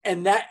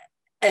 And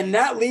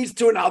that leads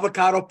to an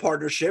avocado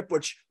partnership,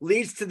 which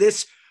leads to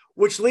this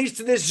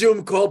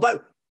Zoom call.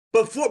 But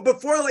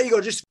before I let you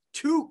go, just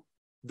two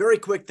very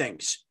quick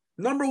things.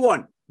 Number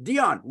one,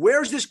 Deion,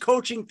 where's this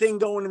coaching thing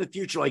going in the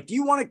future? Like, do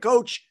you want to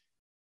coach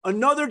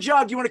another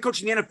job? Do you want to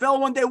coach in the NFL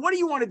one day? What do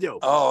you want to do?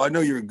 Oh, I know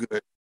you're good.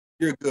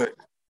 You're good.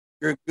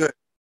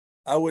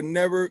 I would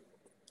never,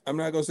 I'm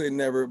not going to say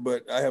never,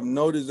 but I have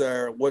no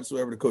desire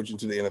whatsoever to coach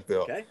into the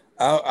NFL. Okay.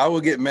 I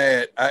will get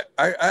mad.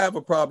 I have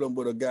a problem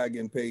with a guy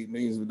getting paid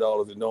millions of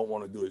dollars and don't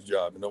want to do his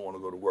job and don't want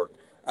to go to work.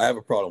 I have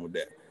a problem with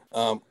that.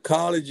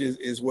 College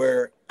is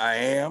where I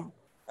am.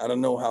 I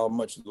don't know how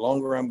much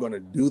longer I'm going to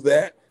do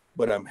that.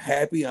 But I'm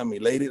happy, I'm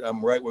elated,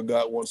 I'm right where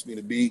God wants me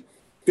to be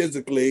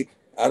physically.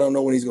 I don't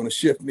know when he's going to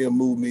shift me or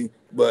move me,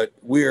 but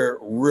we're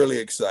really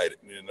excited,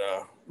 and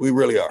we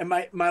really are. And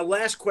my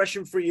last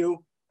question for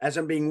you, as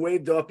I'm being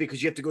waved off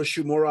because you have to go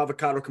shoot more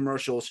avocado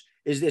commercials,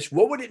 is this: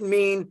 what would it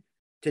mean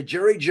to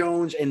Jerry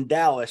Jones and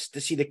Dallas to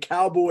see the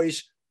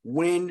Cowboys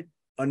win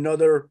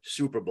another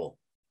Super Bowl?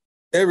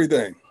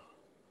 Everything.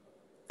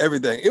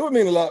 It would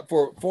mean a lot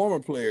for former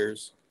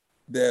players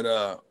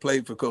that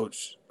played for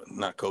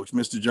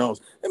Mr.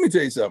 Jones. Let me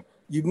tell you something.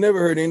 You've never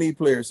heard any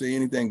player say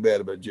anything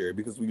bad about Jerry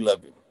because we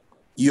love him.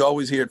 You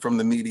always hear it from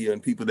the media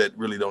and people that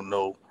really don't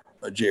know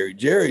Jerry.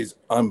 Jerry's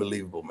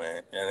unbelievable,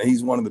 man. And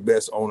he's one of the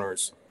best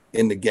owners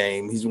in the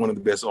game. He's one of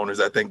the best owners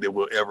I think that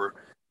will ever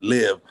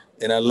live.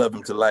 And I love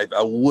him to life.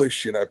 I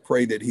wish and I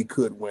pray that he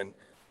could win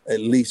at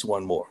least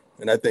one more.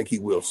 And I think he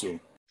will soon.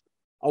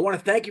 I want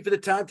to thank you for the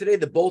time today,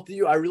 the both of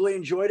you. I really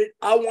enjoyed it.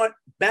 I want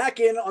back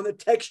in on the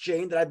text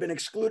chain that I've been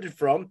excluded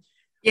from.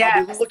 Yeah,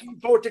 I'll be looking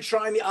forward to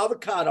trying the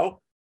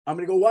avocado. I'm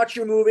going to go watch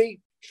your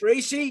movie.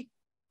 Tracy,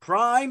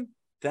 Prime,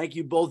 thank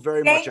you both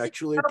very much. I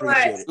truly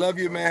appreciate it. Love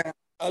you, man.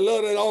 I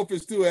love that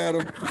office too,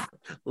 Adam.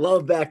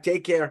 Love back.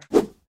 Take care.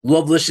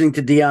 Love listening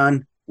to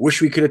Deion.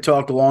 Wish we could have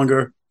talked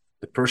longer.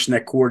 The person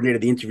that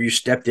coordinated the interview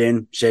stepped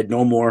in, said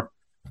no more.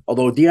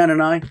 Although Deion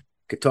and I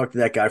could talk to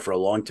that guy for a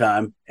long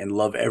time and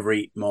love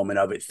every moment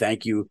of it.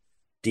 Thank you,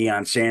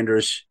 Deion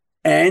Sanders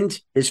and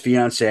his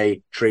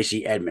fiancée,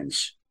 Tracy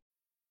Edmonds.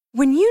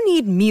 When you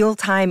need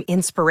mealtime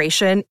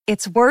inspiration,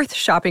 it's worth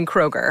shopping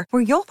Kroger,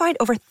 where you'll find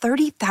over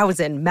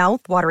 30,000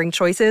 mouth-watering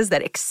choices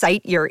that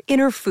excite your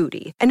inner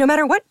foodie. And no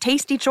matter what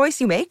tasty choice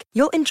you make,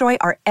 you'll enjoy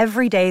our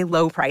everyday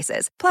low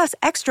prices, plus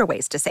extra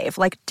ways to save,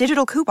 like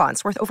digital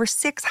coupons worth over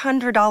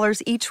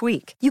 $600 each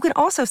week. You can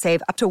also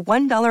save up to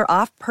 $1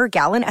 off per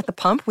gallon at the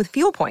pump with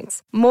fuel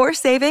points. More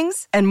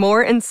savings and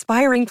more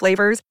inspiring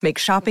flavors make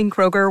shopping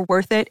Kroger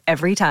worth it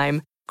every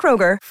time.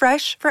 Kroger,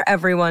 fresh for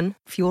everyone.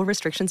 Fuel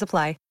restrictions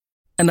apply.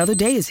 Another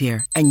day is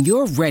here, and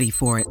you're ready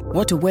for it.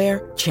 What to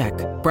wear? Check.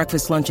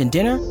 Breakfast, lunch, and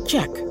dinner?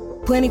 Check.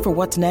 Planning for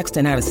what's next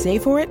and how to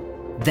save for it?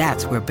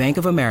 That's where Bank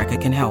of America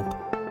can help.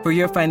 For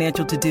your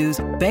financial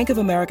to-dos, Bank of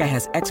America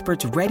has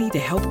experts ready to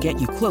help get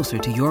you closer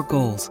to your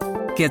goals.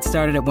 Get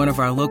started at one of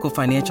our local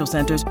financial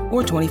centers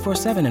or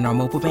 24/7 in our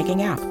mobile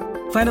banking app.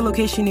 Find a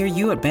location near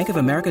you at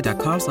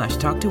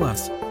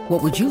bankofamerica.com/talktous.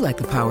 What would you like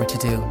the power to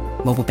do?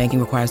 Mobile banking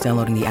requires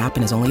downloading the app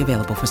and is only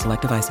available for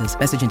select devices.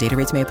 Message and data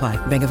rates may apply.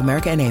 Bank of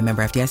America N.A.,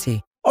 member FDIC.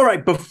 All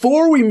right,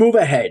 before we move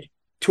ahead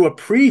to a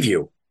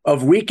preview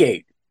of Week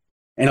 8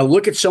 and a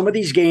look at some of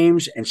these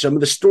games and some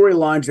of the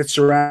storylines that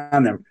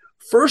surround them,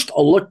 first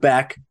a look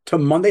back to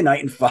Monday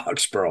night in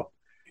Foxborough.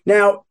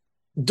 Now,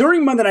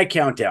 during Monday Night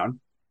Countdown,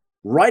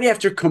 right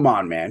after Come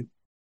On Man,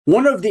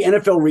 one of the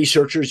NFL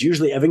researchers,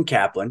 usually Evan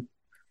Kaplan,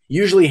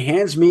 usually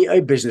hands me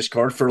a business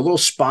card for a little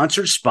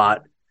sponsored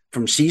spot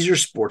from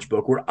Caesars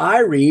Sportsbook where I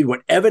read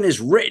what Evan has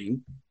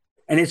written,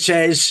 and it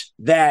says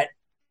that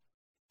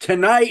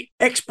tonight,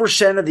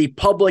 X% of the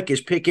public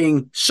is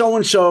picking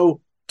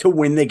so-and-so to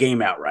win the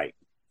game outright.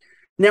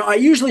 Now, I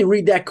usually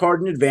read that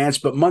card in advance,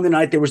 but Monday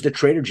night there was the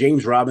trade of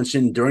James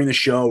Robinson during the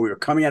show. We were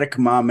coming out of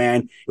Come On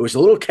Man. It was a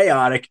little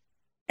chaotic.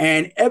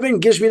 And Evan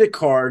gives me the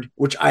card,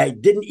 which I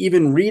didn't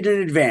even read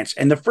in advance.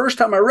 And the first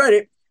time I read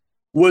it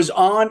was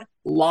on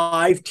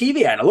live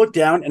TV. And I look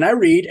down and I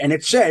read, and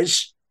it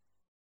says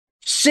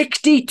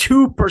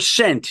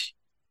 62%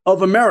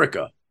 of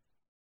America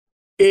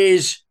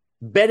is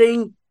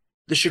betting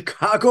the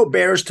Chicago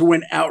Bears to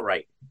win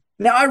outright.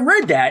 Now, I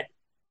read that,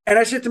 and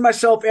I said to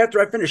myself after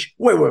I finished,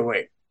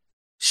 wait.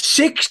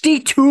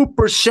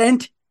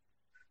 62%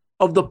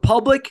 of the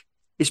public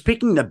is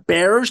picking the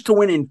Bears to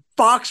win in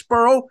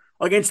Foxborough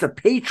against the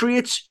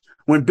Patriots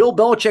when Bill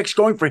Belichick's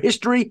going for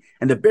history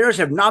and the Bears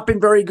have not been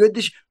very good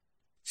this year.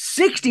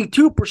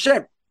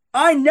 62%.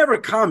 I never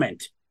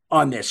comment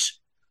on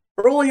this.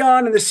 Early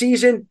on in the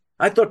season,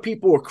 I thought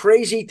people were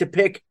crazy to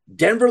pick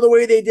Denver the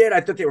way they did. I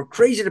thought they were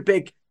crazy to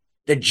pick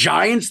the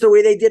Giants the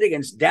way they did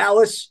against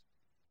Dallas.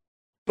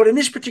 But in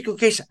this particular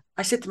case,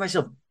 I said to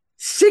myself,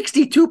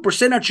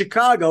 62% on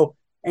Chicago,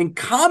 and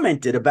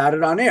commented about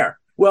it on air.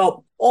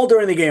 Well, all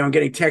during the game, I'm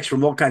getting texts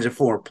from all kinds of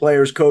former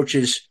players,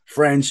 coaches,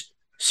 friends.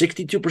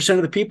 62%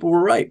 of the people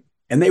were right,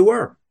 and they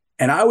were.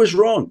 And I was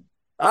wrong.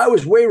 I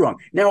was way wrong.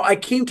 Now, I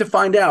came to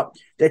find out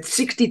that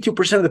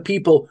 62% of the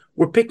people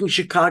were picking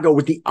Chicago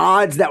with the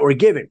odds that were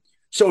given.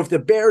 So if the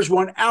Bears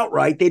won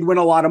outright, they'd win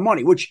a lot of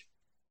money, which,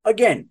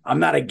 again, I'm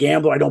not a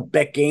gambler. I don't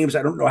bet games.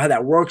 I don't know how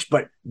that works,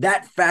 but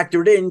that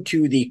factored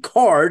into the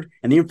card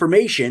and the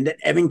information that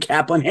Evan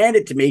Kaplan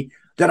handed to me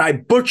that I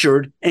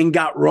butchered and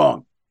got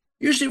wrong.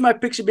 Usually my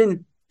picks have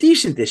been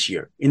decent this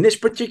year. In this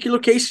particular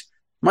case,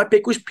 my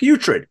pick was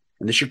putrid,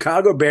 and the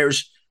Chicago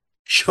Bears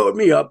showed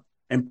me up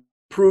and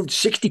proved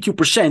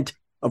 62%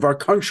 of our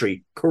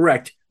country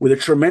correct with a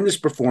tremendous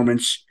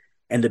performance,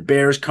 and the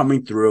Bears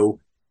coming through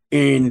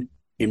in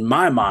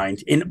my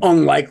mind, in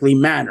unlikely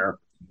manner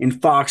in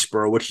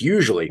Foxborough, which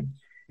usually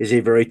is a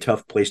very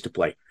tough place to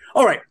play.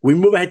 All right, we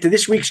move ahead to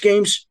this week's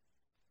games.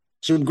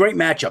 Some great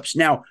matchups.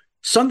 Now,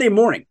 Sunday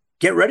morning,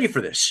 get ready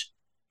for this.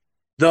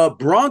 The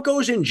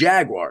Broncos and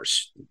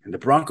Jaguars, and the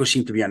Broncos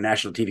seem to be on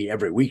national TV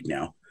every week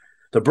now.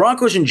 The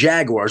Broncos and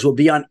Jaguars will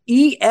be on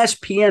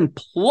ESPN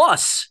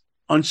Plus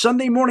on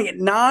Sunday morning at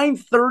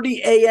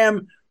 9:30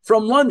 a.m.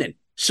 from London.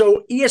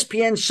 So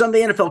ESPN's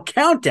Sunday NFL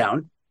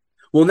Countdown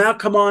will now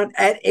come on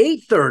at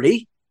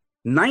 8:30,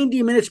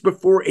 90 minutes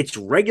before its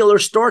regular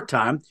start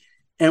time,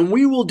 and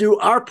we will do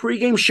our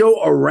pregame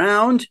show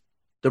around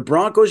the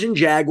Broncos and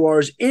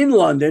Jaguars in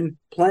London,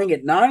 playing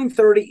at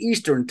 9:30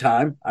 Eastern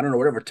time. I don't know,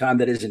 whatever time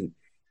that is in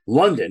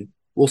London.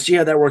 We'll see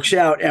how that works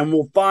out, and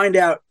we'll find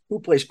out who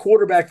plays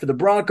quarterback for the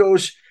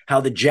Broncos,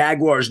 how the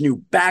Jaguars' new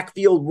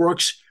backfield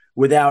works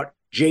without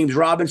James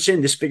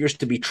Robinson. This figures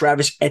to be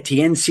Travis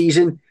Etienne's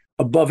season,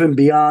 above and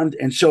beyond.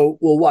 And so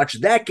we'll watch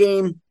that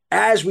game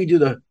as we do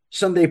the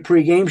Sunday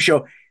pregame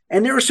show.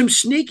 And there are some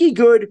sneaky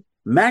good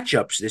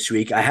matchups this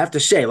week, I have to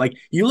say. Like,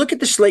 you look at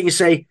the slate and you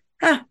say,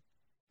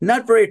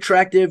 not very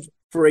attractive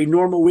for a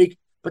normal week.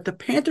 But the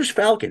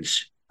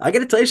Panthers-Falcons, I got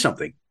to tell you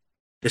something.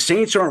 The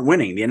Saints aren't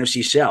winning the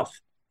NFC South.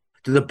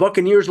 Do the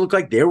Buccaneers look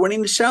like they're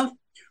winning the South?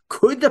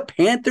 Could the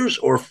Panthers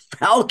or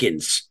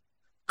Falcons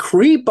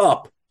creep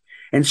up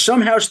and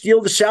somehow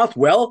steal the South?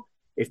 Well,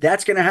 if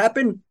that's going to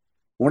happen,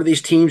 one of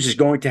these teams is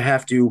going to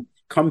have to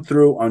come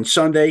through on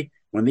Sunday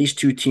when these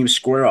two teams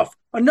square off.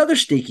 Another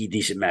sneaky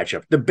decent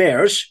matchup. The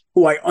Bears,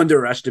 who I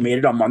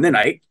underestimated on Monday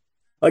night,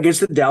 against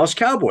the Dallas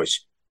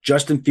Cowboys.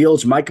 Justin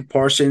Fields, Micah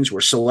Parsons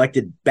were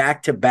selected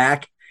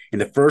back-to-back in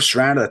the first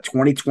round of the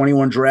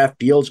 2021 draft.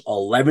 Fields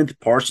 11th,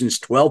 Parsons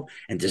 12th.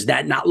 And does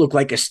that not look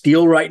like a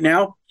steal right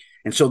now?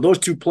 And so those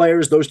two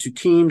players, those two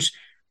teams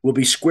will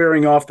be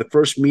squaring off, the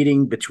first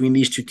meeting between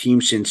these two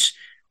teams since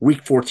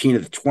week 14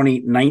 of the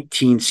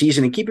 2019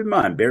 season. And keep in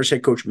mind, Bears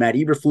head coach Matt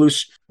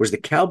Eberflus was the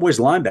Cowboys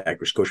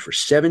linebackers coach for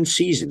 7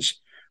 seasons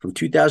from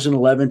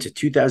 2011 to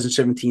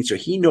 2017. So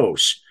he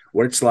knows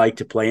what it's like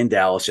to play in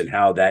Dallas and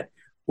how that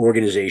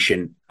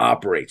organization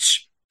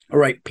operates. All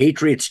right,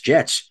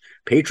 Patriots-Jets.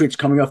 Patriots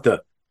coming off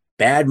the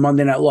bad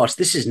Monday night loss.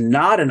 This is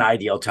not an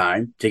ideal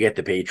time to get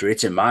the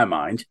Patriots, in my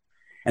mind.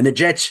 And the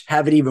Jets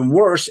have it even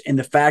worse in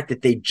the fact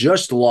that they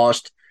just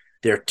lost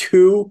their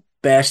 2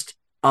 best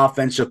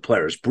offensive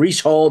players.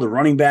 Breece Hall, the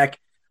running back,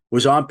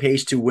 was on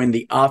pace to win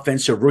the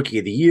Offensive Rookie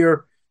of the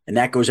Year, and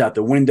that goes out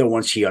the window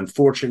once he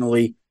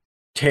unfortunately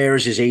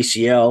tears his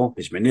ACL,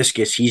 his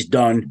meniscus. He's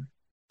done.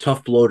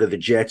 Tough blow to the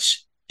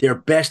Jets. Their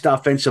best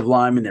offensive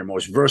lineman, their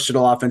most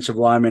versatile offensive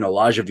lineman,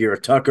 Elijah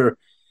Vera-Tucker,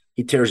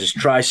 he tears his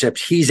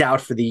triceps. He's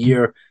out for the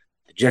year.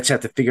 The Jets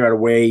have to figure out a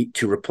way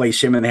to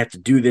replace him, and they have to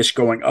do this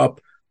going up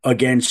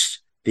against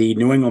the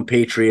New England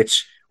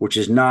Patriots, which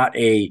is not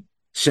a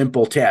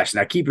simple task.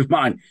 Now, keep in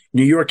mind,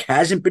 New York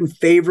hasn't been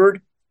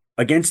favored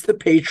against the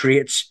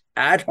Patriots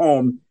at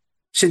home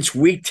since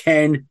week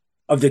 10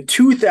 of the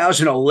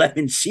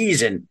 2011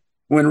 season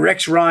when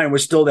Rex Ryan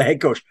was still the head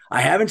coach.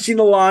 I haven't seen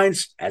the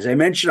lines. As I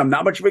mentioned, I'm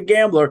not much of a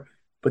gambler,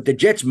 but the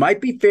Jets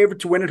might be favored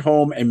to win at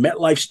home, and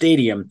MetLife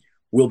Stadium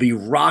will be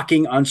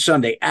rocking on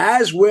Sunday,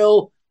 as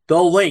will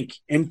the Link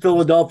in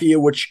Philadelphia,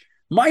 which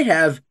might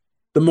have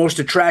the most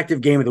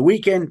attractive game of the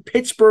weekend.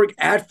 Pittsburgh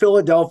at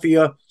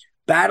Philadelphia,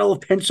 Battle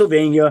of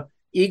Pennsylvania.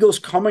 Eagles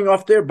coming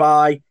off their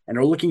bye and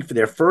are looking for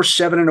their first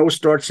 7-0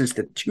 start since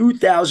the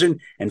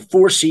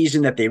 2004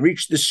 season that they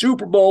reached the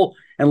Super Bowl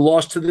and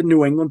lost to the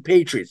New England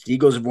Patriots. The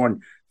Eagles have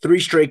won 3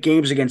 straight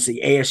games against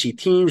the AFC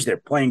teams. They're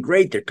playing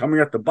great. They're coming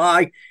off the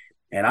bye.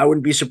 And I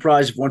wouldn't be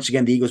surprised if once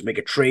again the Eagles make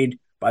a trade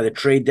by the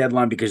trade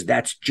deadline, because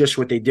that's just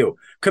what they do.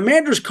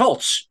 Commanders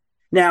Colts.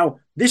 Now,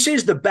 this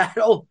is the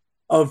battle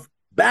of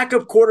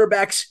backup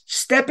quarterbacks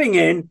stepping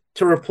in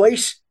to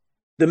replace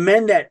the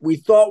men that we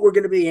thought were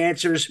going to be the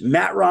answers.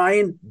 Matt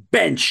Ryan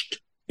benched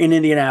in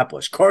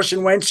Indianapolis.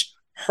 Carson Wentz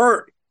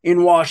hurt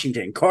in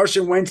Washington.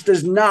 Carson Wentz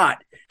does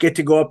not get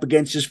to go up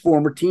against his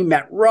former team.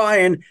 Matt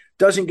Ryan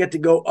doesn't get to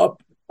go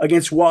up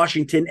against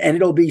Washington, and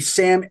it'll be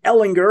Sam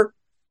Ehlinger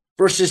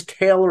versus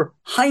Taylor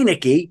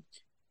Heineke.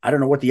 I don't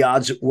know what the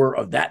odds were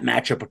of that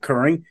matchup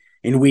occurring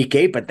in Week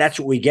 8, but that's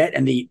what we get.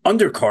 And the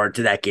undercard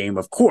to that game,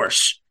 of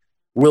course,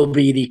 will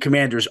be the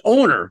Commanders'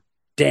 owner,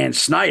 Dan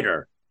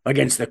Snyder,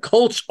 against the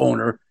Colts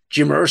owner,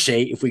 Jim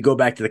Irsay. If we go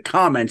back to the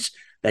comments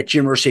that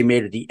Jim Irsay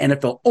made at the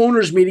NFL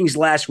owners meetings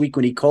last week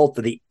when he called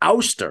for the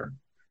ouster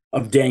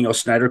of Daniel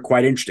Snyder,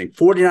 quite interesting.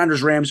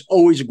 49ers-Rams,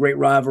 always a great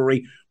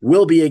rivalry,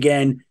 will be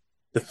again.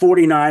 The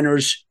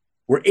 49ers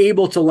were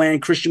able to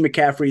land Christian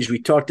McCaffrey, as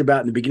we talked about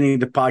in the beginning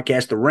of the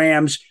podcast. The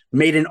Rams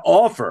made an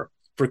offer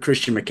for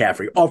Christian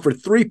McCaffrey,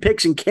 offered 3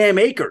 picks and Cam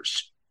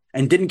Akers,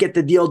 and didn't get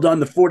the deal done.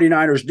 The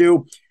 49ers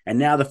do, and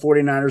now the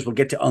 49ers will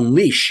get to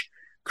unleash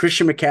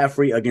Christian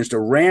McCaffrey against a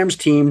Rams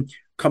team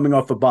coming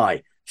off a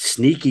bye.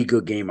 Sneaky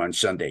good game on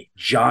Sunday.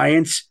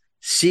 Giants,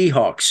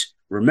 Seahawks.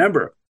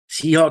 Remember,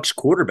 Seahawks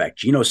quarterback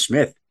Geno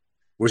Smith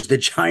was the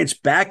Giants'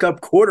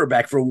 backup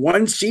quarterback for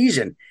 1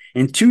 season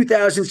in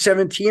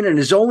 2017, and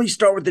his only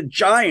start with the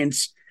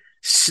Giants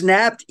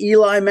snapped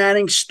Eli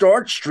Manning's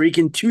start streak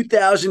in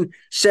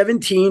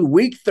 2017,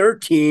 Week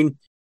 13.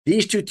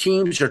 These 2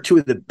 teams are 2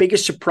 of the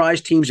biggest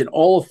surprise teams in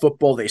all of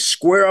football. They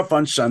square off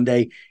on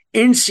Sunday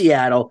in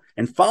Seattle,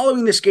 and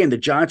following this game, the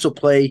Giants will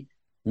play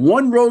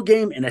 1 road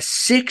game in a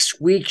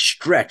 6-week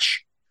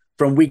stretch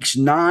from weeks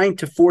 9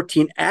 to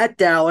 14 at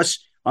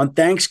Dallas on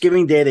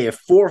Thanksgiving Day. They have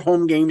 4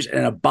 home games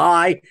and a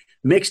bye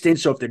mixed in.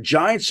 So if the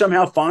Giants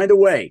somehow find a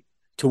way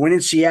to win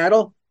in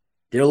Seattle,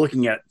 they're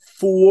looking at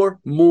 4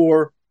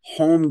 more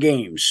home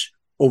games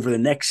over the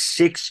next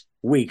 6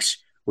 weeks,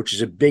 which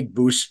is a big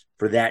boost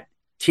for that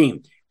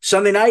team.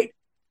 Sunday night,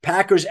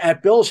 Packers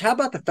at Bills. How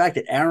about the fact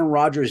that Aaron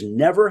Rodgers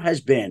never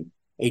has been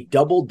a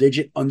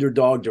double-digit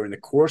underdog during the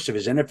course of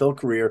his NFL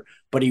career,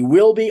 but he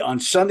will be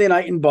on Sunday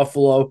night in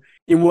Buffalo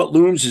in what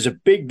looms as a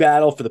big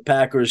battle for the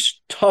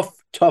Packers. Tough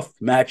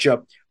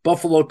matchup.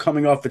 Buffalo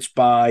coming off its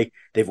bye.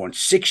 They've won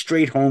 6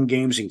 straight home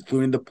games,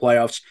 including the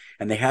playoffs,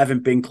 and they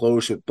haven't been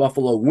close, with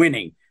Buffalo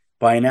winning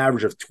by an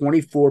average of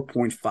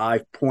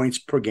 24.5 points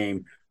per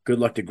game. Good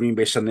luck to Green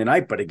Bay Sunday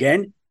night. But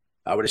again,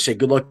 I would say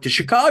good luck to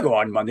Chicago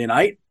on Monday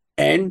night.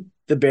 And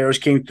the Bears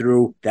came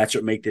through. That's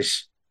what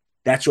makes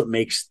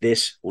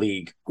this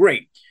league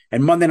great.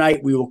 And Monday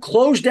night, we will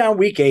close down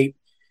Week 8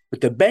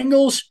 with the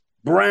Bengals,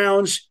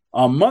 Browns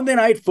on Monday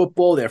Night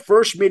Football, their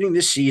first meeting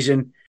this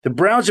season. The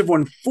Browns have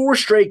won 4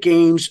 straight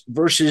games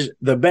versus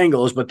the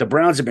Bengals, but the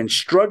Browns have been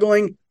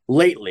struggling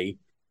lately,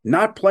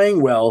 not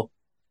playing well,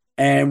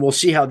 and we'll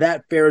see how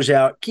that fares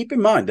out. Keep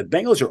in mind, the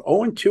Bengals are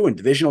 0-2 in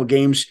divisional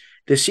games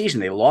this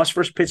season. They lost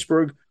versus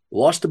Pittsburgh,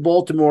 lost to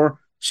Baltimore.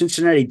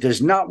 Cincinnati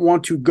does not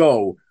want to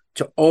go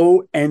to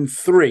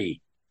 0-3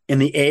 in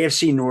the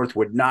AFC North.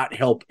 Would not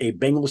help a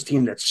Bengals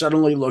team that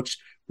suddenly looks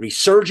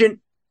resurgent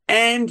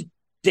and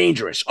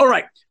dangerous. All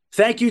right.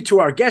 Thank you to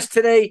our guests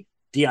today,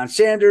 Deion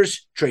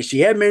Sanders,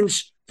 Tracy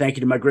Edmonds. Thank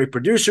you to my great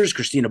producers,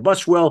 Christina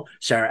Buswell,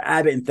 Sarah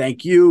Abbott, and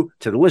thank you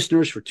to the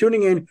listeners for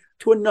tuning in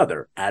to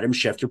another Adam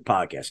Schefter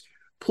podcast.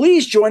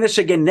 Please join us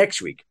again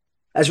next week,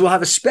 as we'll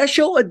have a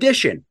special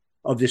edition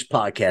of this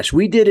podcast.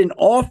 We did an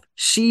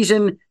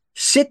off-season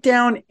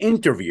sit-down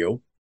interview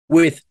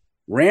with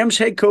Rams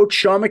head coach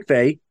Sean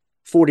McVay,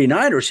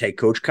 49ers head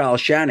coach Kyle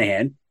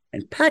Shanahan,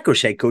 and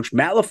Packers head coach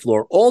Matt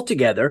LaFleur all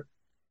together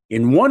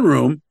in one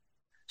room,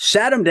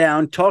 sat them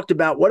down, talked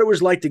about what it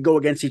was like to go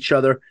against each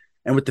other.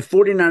 And with the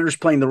 49ers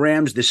playing the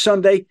Rams this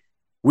Sunday,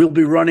 we'll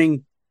be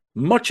running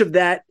much of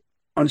that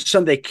on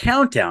Sunday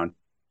Countdown,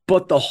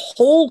 but the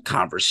whole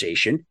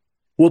conversation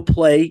will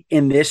play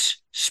in this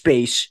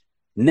space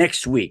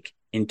next week.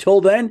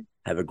 Until then,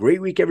 have a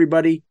great week,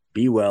 everybody.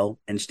 Be well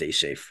and stay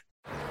safe.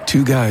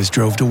 2 guys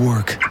drove to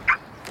work.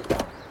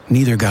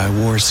 Neither guy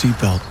wore a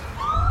seatbelt.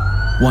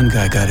 One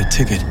guy got a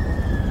ticket.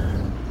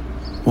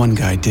 One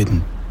guy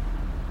didn't.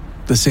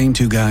 The same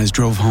 2 guys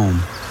drove home.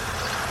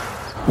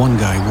 One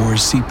guy wore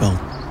his seatbelt.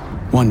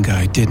 One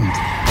guy didn't.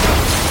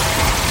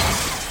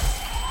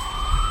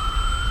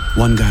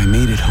 One guy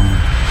made it home.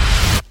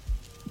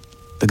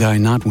 The guy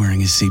not wearing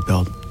his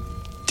seatbelt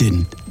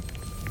didn't.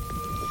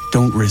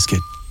 Don't risk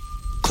it.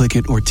 Click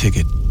it or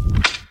ticket.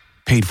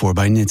 Paid for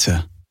by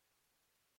NHTSA.